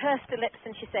of pursed her lips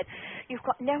and she said, you've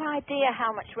got no idea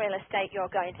how much real estate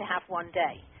you're going to have one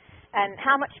day, and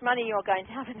how much money you're going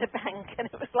to have in the bank.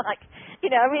 And it was like,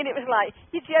 it was like,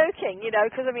 you're joking,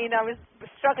 because, I was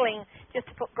struggling just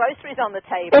to put groceries on the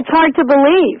table. It's hard to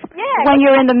believe when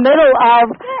you're in the middle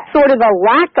of sort of a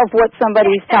lack of what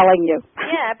somebody's telling you.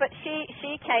 Yeah, but she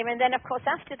came, and then, of course,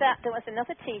 after that, there was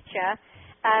another teacher,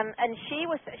 and she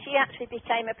actually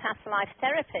became a past life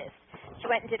therapist.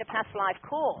 She went and did a past life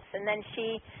course, and then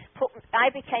I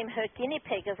became her guinea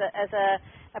pig as a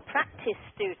practice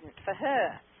student for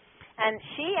her. And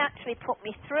she actually put me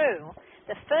through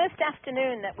the first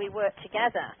afternoon that we worked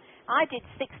together. I did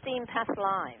 16 past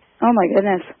lives. Oh, my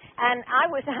goodness. And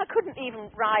I couldn't even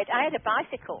ride. I had a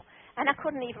bicycle, and I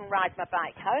couldn't even ride my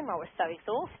bike home. I was so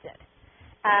exhausted.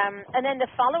 And then the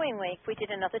following week, we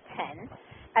did another 10.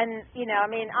 And,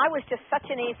 I was just such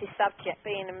an easy subject,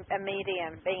 being a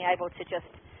medium, being able to just,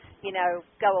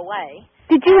 go away.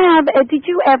 Did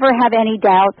you ever have any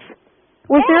doubts?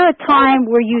 Was there a time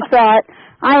where you thought,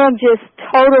 I am just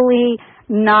totally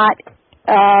not,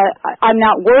 I'm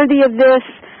not worthy of this,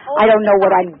 I don't know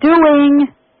what I'm doing?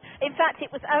 In fact,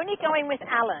 it was only going with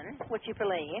Alan, would you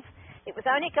believe? It was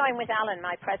only going with Alan,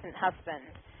 my present husband,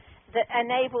 that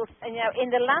enabled, in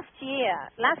the last year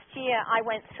I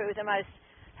went through the most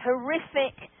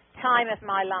horrific time of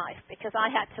my life, because I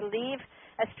had to leave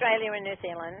Australia and New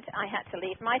Zealand. I had to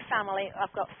leave my family.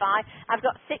 I've got 6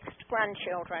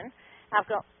 grandchildren. I've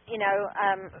got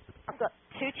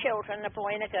two children, a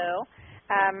boy and a girl,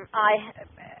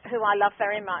 who I love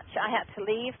very much. I had to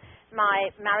leave my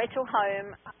marital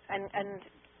home and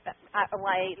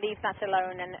away, leave that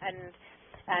alone, and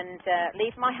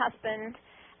leave my husband.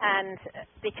 And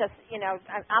because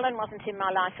Alan wasn't in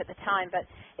my life at the time, but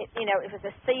it was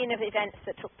a scene of events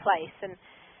that took place, and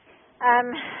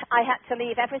I had to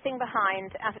leave everything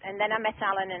behind, and then I met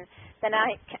Alan, and then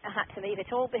I had to leave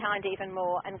it all behind even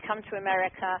more and come to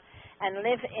America and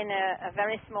live in a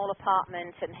very small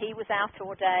apartment, and he was out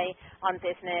all day on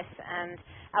business, and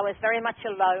I was very much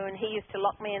alone. He used to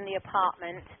lock me in the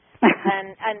apartment.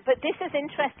 But this is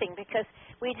interesting, because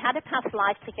we'd had a past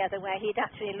life together where he'd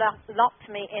actually locked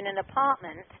me in an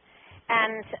apartment,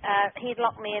 and he'd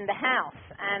lock me in the house.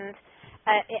 And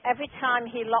every time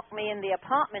he locked me in the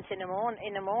apartment in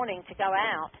the morning to go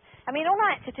out, I mean, all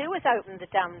I had to do was open the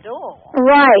damn door.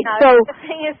 Right. So the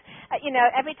thing is,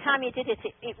 every time he did it,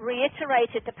 it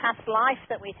reiterated the past life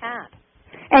that we'd had.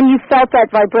 And you felt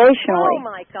that vibrationally. Oh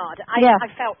my God! I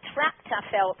felt trapped. I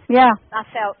felt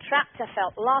trapped. I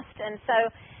felt lost. And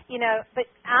so, but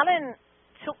Alan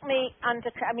took me under.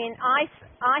 I mean, I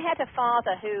had a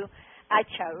father who I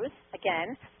chose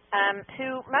again,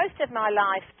 who most of my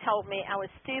life told me I was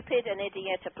stupid, an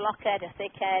idiot, a blockhead, a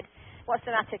thickhead. What's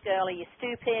the matter, girl? Are you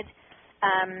stupid?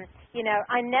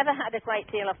 I never had a great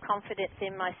deal of confidence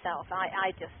in myself.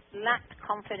 I just lacked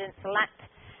confidence, lacked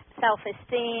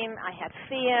self-esteem. I had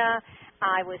fear.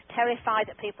 I was terrified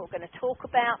that people were going to talk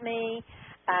about me.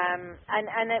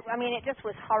 It just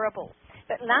was horrible.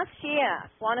 But last year,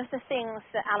 one of the things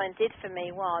that Alan did for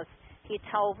me was he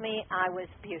told me I was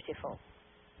beautiful.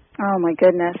 Oh, my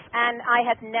goodness. And I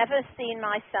had never seen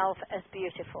myself as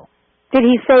beautiful. Did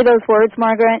he say those words,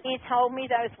 Margaret? He told me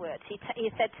those words. He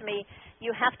said to me,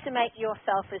 you have to make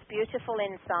yourself as beautiful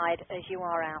inside as you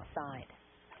are outside.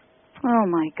 Oh,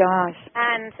 my gosh.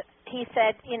 And he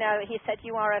said,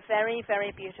 you are a very,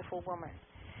 very beautiful woman.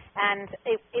 And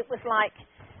it was like,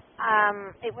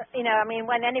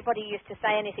 when anybody used to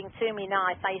say anything to me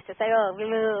nice, I used to say,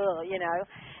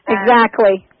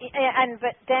 Exactly.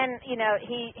 But then,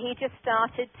 he just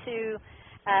started to,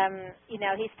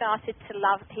 he started to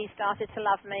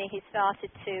love me. He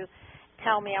started to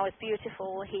tell me I was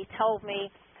beautiful. He told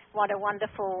me what a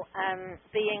wonderful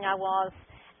being I was,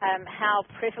 how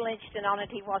privileged and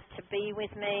honored he was to be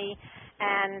with me.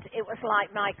 And it was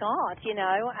like, my God,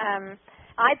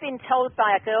 I'd been told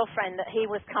by a girlfriend that he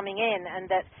was coming in and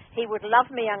that he would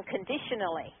love me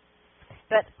unconditionally.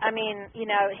 But,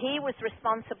 he was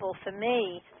responsible for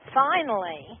me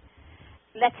finally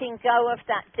letting go of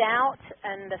that doubt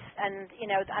and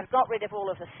I've got rid of all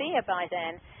of the fear by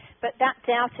then, but that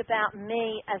doubt about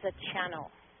me as a channel.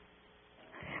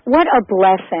 What a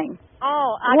blessing.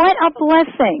 Oh, what a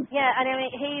blessing. Yeah, and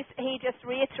he just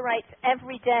reiterates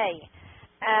every day,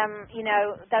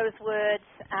 those words.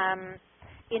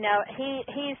 He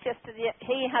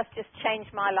has just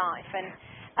changed my life. And,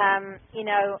 I'm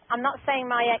not saying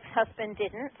my ex-husband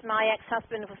didn't. My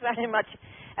ex-husband was very much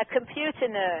a computer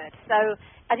nerd, so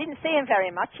I didn't see him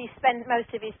very much. He spent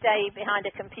most of his day behind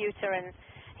a computer, and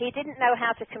he didn't know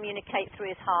how to communicate through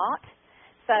his heart.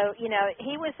 So,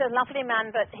 he was a lovely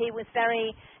man, but he was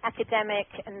very academic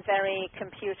and very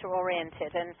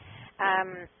computer-oriented. And,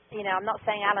 I'm not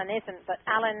saying Alan isn't, but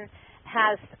Alan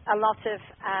has a lot of,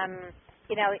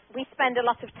 we spend a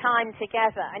lot of time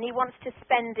together, and he wants to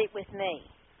spend it with me.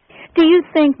 Do you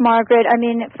think, Margaret,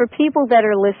 for people that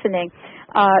are listening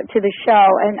to the show,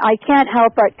 and I can't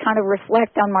help but kind of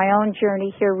reflect on my own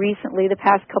journey here recently, the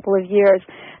past couple of years,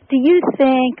 do you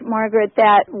think, Margaret,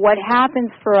 that what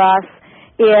happens for us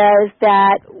is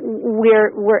that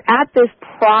we're at this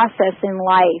process in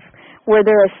life where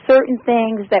there are certain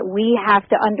things that we have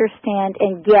to understand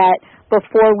and get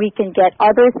before we can get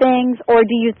other things, or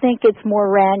do you think it's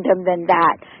more random than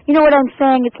that? You know what I'm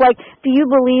saying? It's like, do you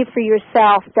believe for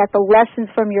yourself that the lessons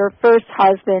from your first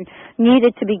husband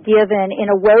needed to be given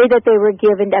in a way that they were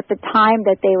given at the time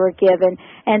that they were given,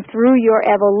 and through your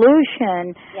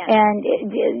evolution, and,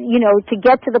 to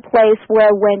get to the place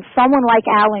where when someone like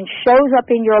Alan shows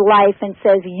up in your life and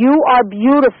says, you are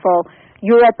beautiful,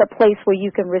 you're at the place where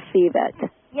you can receive it?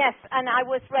 Yes, and I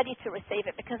was ready to receive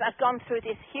it because I've gone through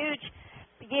this huge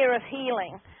year of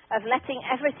healing, of letting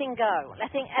everything go,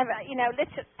 letting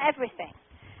everything,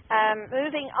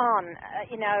 moving on,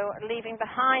 leaving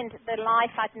behind the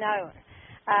life I'd known.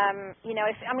 I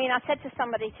said to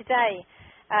somebody today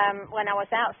when I was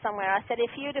out somewhere, I said,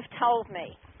 if you'd have told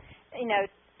me, 3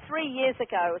 years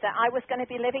ago that I was going to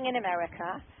be living in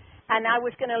America and I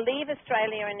was going to leave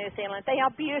Australia and New Zealand, they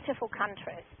are beautiful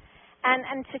countries.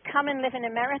 And to come and live in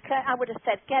America, I would have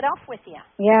said, get off with you.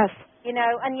 Yes.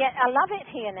 And yet I love it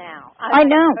here now. I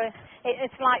know.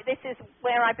 It's like this is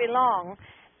where I belong,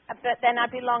 but then I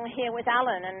belong here with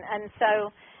Alan. And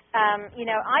so,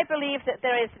 I believe that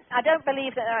I don't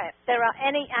believe that there are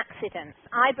any accidents.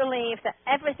 I believe that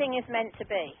everything is meant to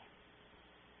be.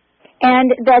 And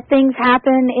that things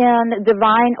happen in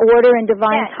divine order and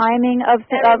divine timing of...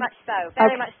 Very much so.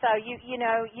 Very much so. You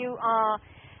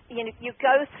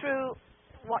go through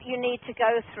what you need to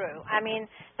go through.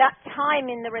 That time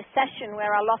in the recession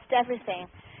where I lost everything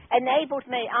enabled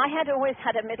me. I had always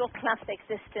had a middle-class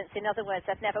existence. In other words,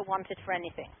 I'd never wanted for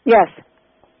anything. Yes.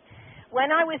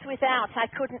 When I was without, I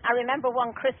remember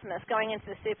one Christmas going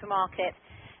into the supermarket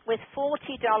with $40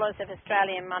 of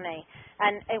Australian money.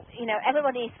 And,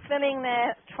 everybody's filling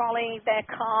their trolley, their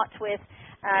cart with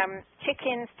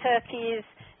chickens, turkeys,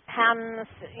 hams,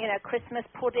 Christmas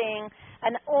pudding.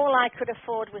 And all I could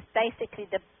afford was basically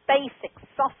the basic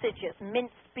sausages,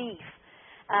 minced beef.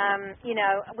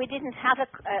 We didn't have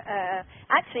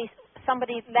actually,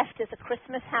 somebody left us a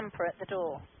Christmas hamper at the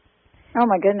door. Oh,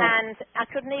 my goodness. And I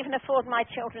couldn't even afford my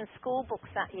children's school books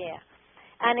that year.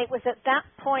 And it was at that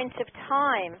point of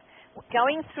time,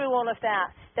 going through all of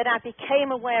that, that I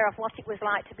became aware of what it was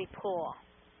like to be poor.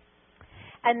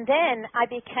 And then I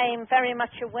became very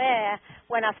much aware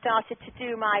when I started to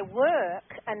do my work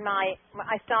and I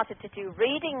started to do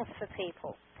readings for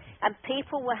people, and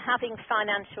people were having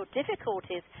financial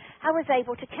difficulties. I was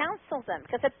able to counsel them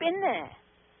because I'd been there.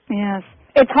 Yes.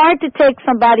 It's hard to take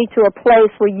somebody to a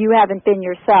place where you haven't been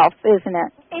yourself, isn't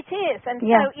it? It is. And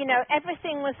yeah. So,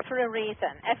 everything was for a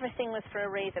reason. Everything was for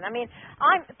a reason. I mean,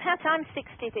 I'm 60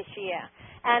 this year.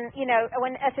 And,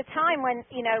 when at a time when,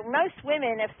 most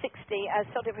women of 60 are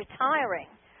sort of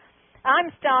retiring, I'm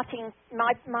starting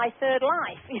my third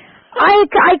life.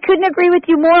 I couldn't agree with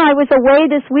you more. I was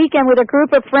away this weekend with a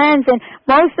group of friends, and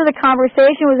most of the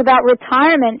conversation was about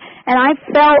retirement, and I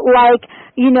felt like,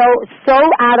 so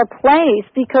out of place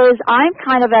because I'm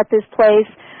kind of at this place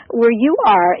where you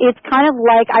are. It's kind of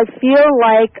like I feel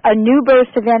like a new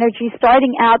burst of energy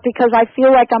starting out because I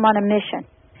feel like I'm on a mission.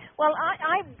 Well,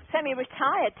 I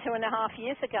semi-retired 2.5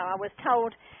 years ago. I was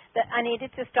told that I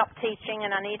needed to stop teaching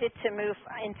and I needed to move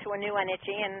into a new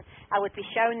energy, and I would be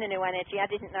shown the new energy. I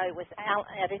didn't know it was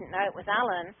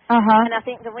Alan. Uh-huh. And I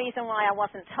think the reason why I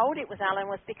wasn't told it was Alan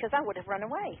was because I would have run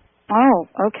away. Oh,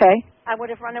 okay. I would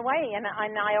have run away, and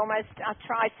I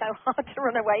tried so hard to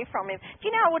run away from him. Do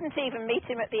you know, I wouldn't even meet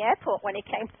him at the airport when he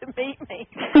came to meet me.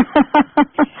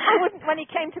 When he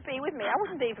came to be with me, I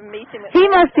wouldn't even meet him at the airport. He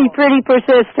must be pretty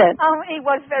persistent. Oh, he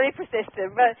was very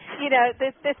persistent. But,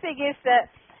 the thing is that,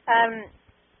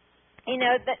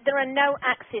 that there are no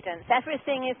accidents.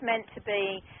 Everything is meant to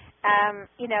be,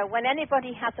 when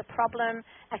anybody has a problem,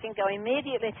 I can go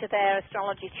immediately to their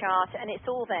astrology chart, and it's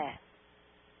all there.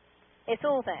 It's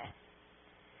all there.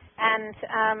 And,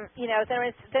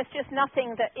 there's just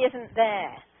nothing that isn't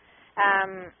there.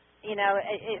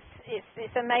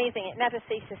 It's amazing. It never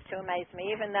ceases to amaze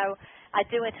me, even though I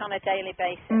do it on a daily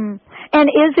basis. And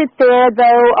is it there,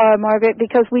 though, Margaret,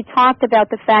 because we talked about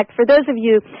the fact, for those of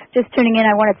you just tuning in,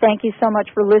 I want to thank you so much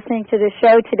for listening to the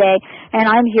show today. And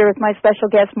I'm here with my special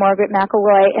guest, Margaret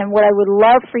McElroy. And what I would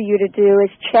love for you to do is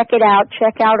check out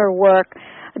her work,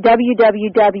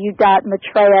 www.maitreya,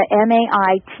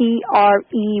 MAITREYA,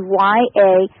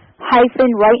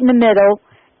 hyphen, right in the middle,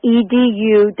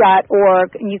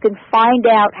 edu.org, and you can find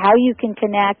out how you can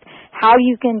connect, how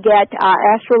you can get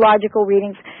astrological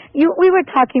readings. We were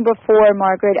talking before,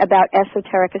 Margaret, about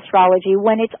esoteric astrology.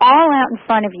 When it's all out in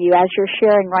front of you, as you're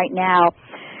sharing right now,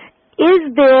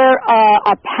 is there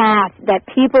a path that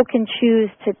people can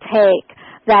choose to take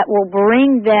that will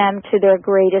bring them to their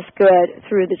greatest good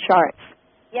through the charts?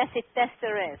 Yes,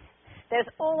 there is. There's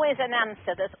always an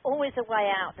answer. There's always a way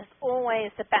out. There's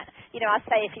always the back. I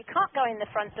say if you can't go in the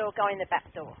front door, go in the back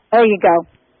door. There you go.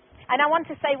 And I want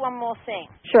to say one more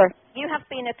thing. Sure. You have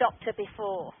been a doctor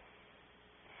before.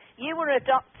 You were a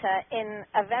doctor in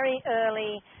a very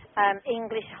early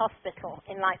English hospital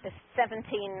in like the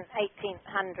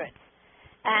 1800s.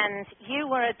 And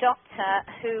you were a doctor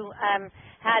who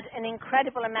had an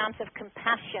incredible amount of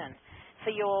compassion for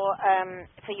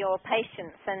your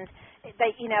patients, and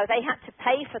they had to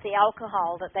pay for the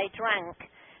alcohol that they drank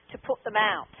to put them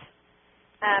out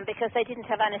because they didn't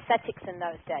have anesthetics in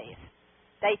those days.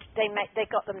 They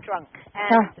got them drunk,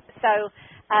 and so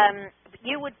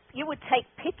you would take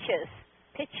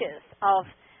pictures of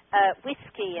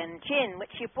whiskey and gin,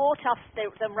 which you bought off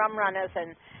the rum runners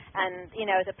and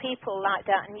the people like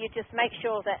that, and you just make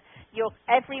sure that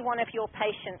every one of your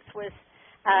patients was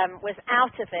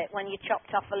out of it when you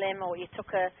chopped off a limb or you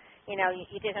took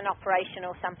you did an operation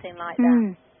or something like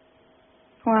that.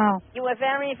 Wow. You were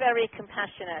very, very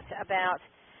compassionate about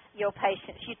your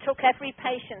patients. You took every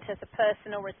patient as a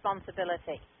personal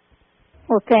responsibility.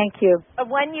 Well, thank you. But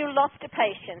when you lost a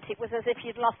patient, it was as if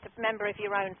you'd lost a member of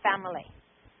your own family.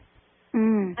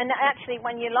 And actually,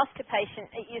 when you lost a patient,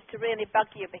 it used to really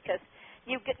bug you because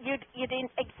you'd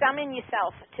examine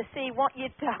yourself to see what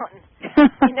you'd done.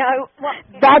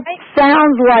 That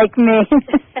sounds like me.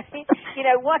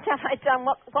 What have I done?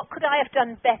 What could I have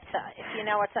done better, if you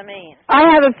know what I mean? I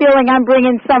have a feeling I'm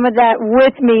bringing some of that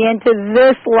with me into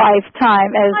this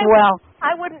lifetime as well.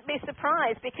 I wouldn't be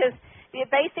surprised because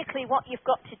basically what you've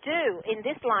got to do in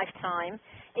this lifetime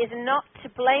is not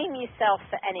to blame yourself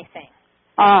for anything.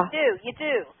 You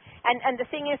do. And the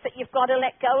thing is that you've got to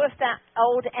let go of that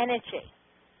old energy.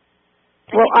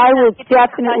 Well, I will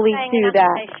definitely do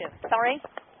that. Sorry?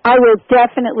 I will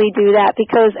definitely do that,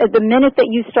 because at the minute that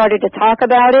you started to talk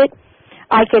about it,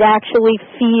 I could actually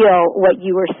feel what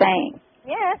you were saying.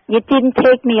 Yes. It didn't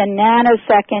take me a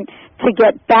nanosecond to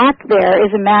get back there.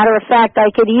 As a matter of fact,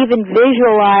 I could even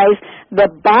visualize the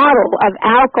bottle of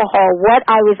alcohol, what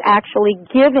I was actually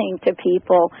giving to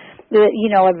people.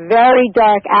 A very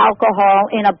dark alcohol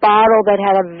in a bottle that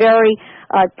had a very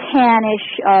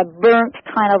tannish, burnt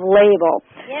kind of label.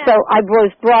 Yeah. So I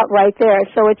was brought right there.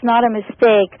 So it's not a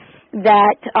mistake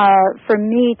that for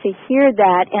me to hear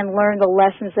that and learn the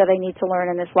lessons that I need to learn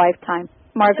in this lifetime.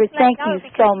 Margaret, thank you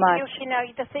so much.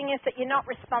 The thing is that you're not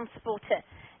responsible for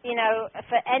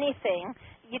anything.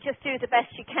 You just do the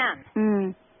best you can.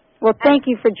 Well, thank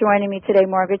you for joining me today,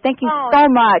 Margaret. Thank you so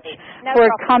much for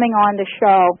coming on the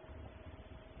show.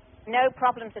 No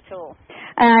problems at all.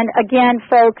 And again,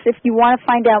 folks, if you want to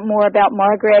find out more about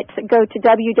Margaret, go to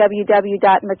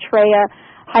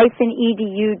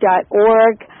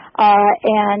www.maitreya-edu.org.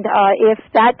 And if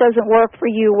that doesn't work for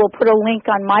you, we'll put a link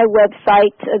on my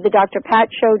website,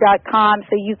 thedrpatshow.com,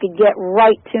 so you can get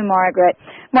right to Margaret.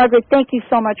 Margaret, thank you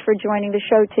so much for joining the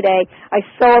show today. I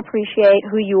so appreciate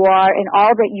who you are and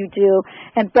all that you do.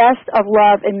 And best of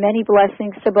love and many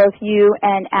blessings to both you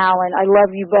and Alan. I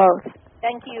love you both.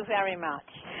 Thank you very much.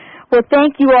 Well,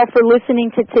 thank you all for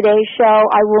listening to today's show.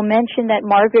 I will mention that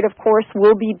Margaret, of course,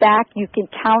 will be back. You can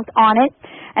count on it.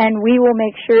 And we will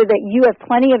make sure that you have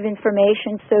plenty of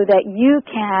information so that you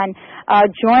can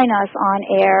join us on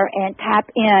air and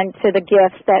tap into the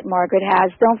gifts that Margaret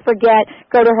has. Don't forget,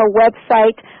 go to her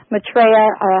website,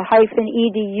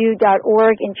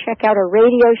 maitreya-edu.org, and check out her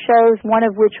radio shows, one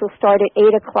of which will start at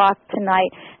 8 o'clock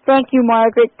tonight. Thank you,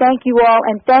 Margaret. Thank you all.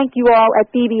 And thank you all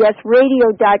at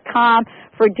bbsradio.com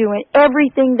for doing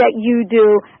everything that you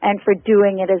do and for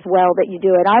doing it as well that you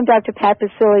do it. I'm Dr. Pat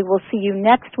Basile. We'll see you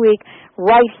next week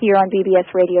right here on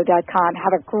bbsradio.com.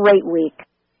 Have a great week.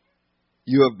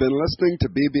 You have been listening to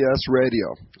BBS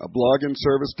Radio, a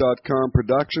blogandservice.com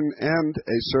production and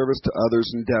a service to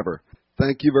others endeavor.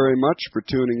 Thank you very much for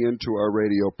tuning in to our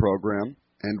radio program,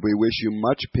 and we wish you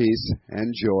much peace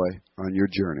and joy on your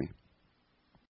journey.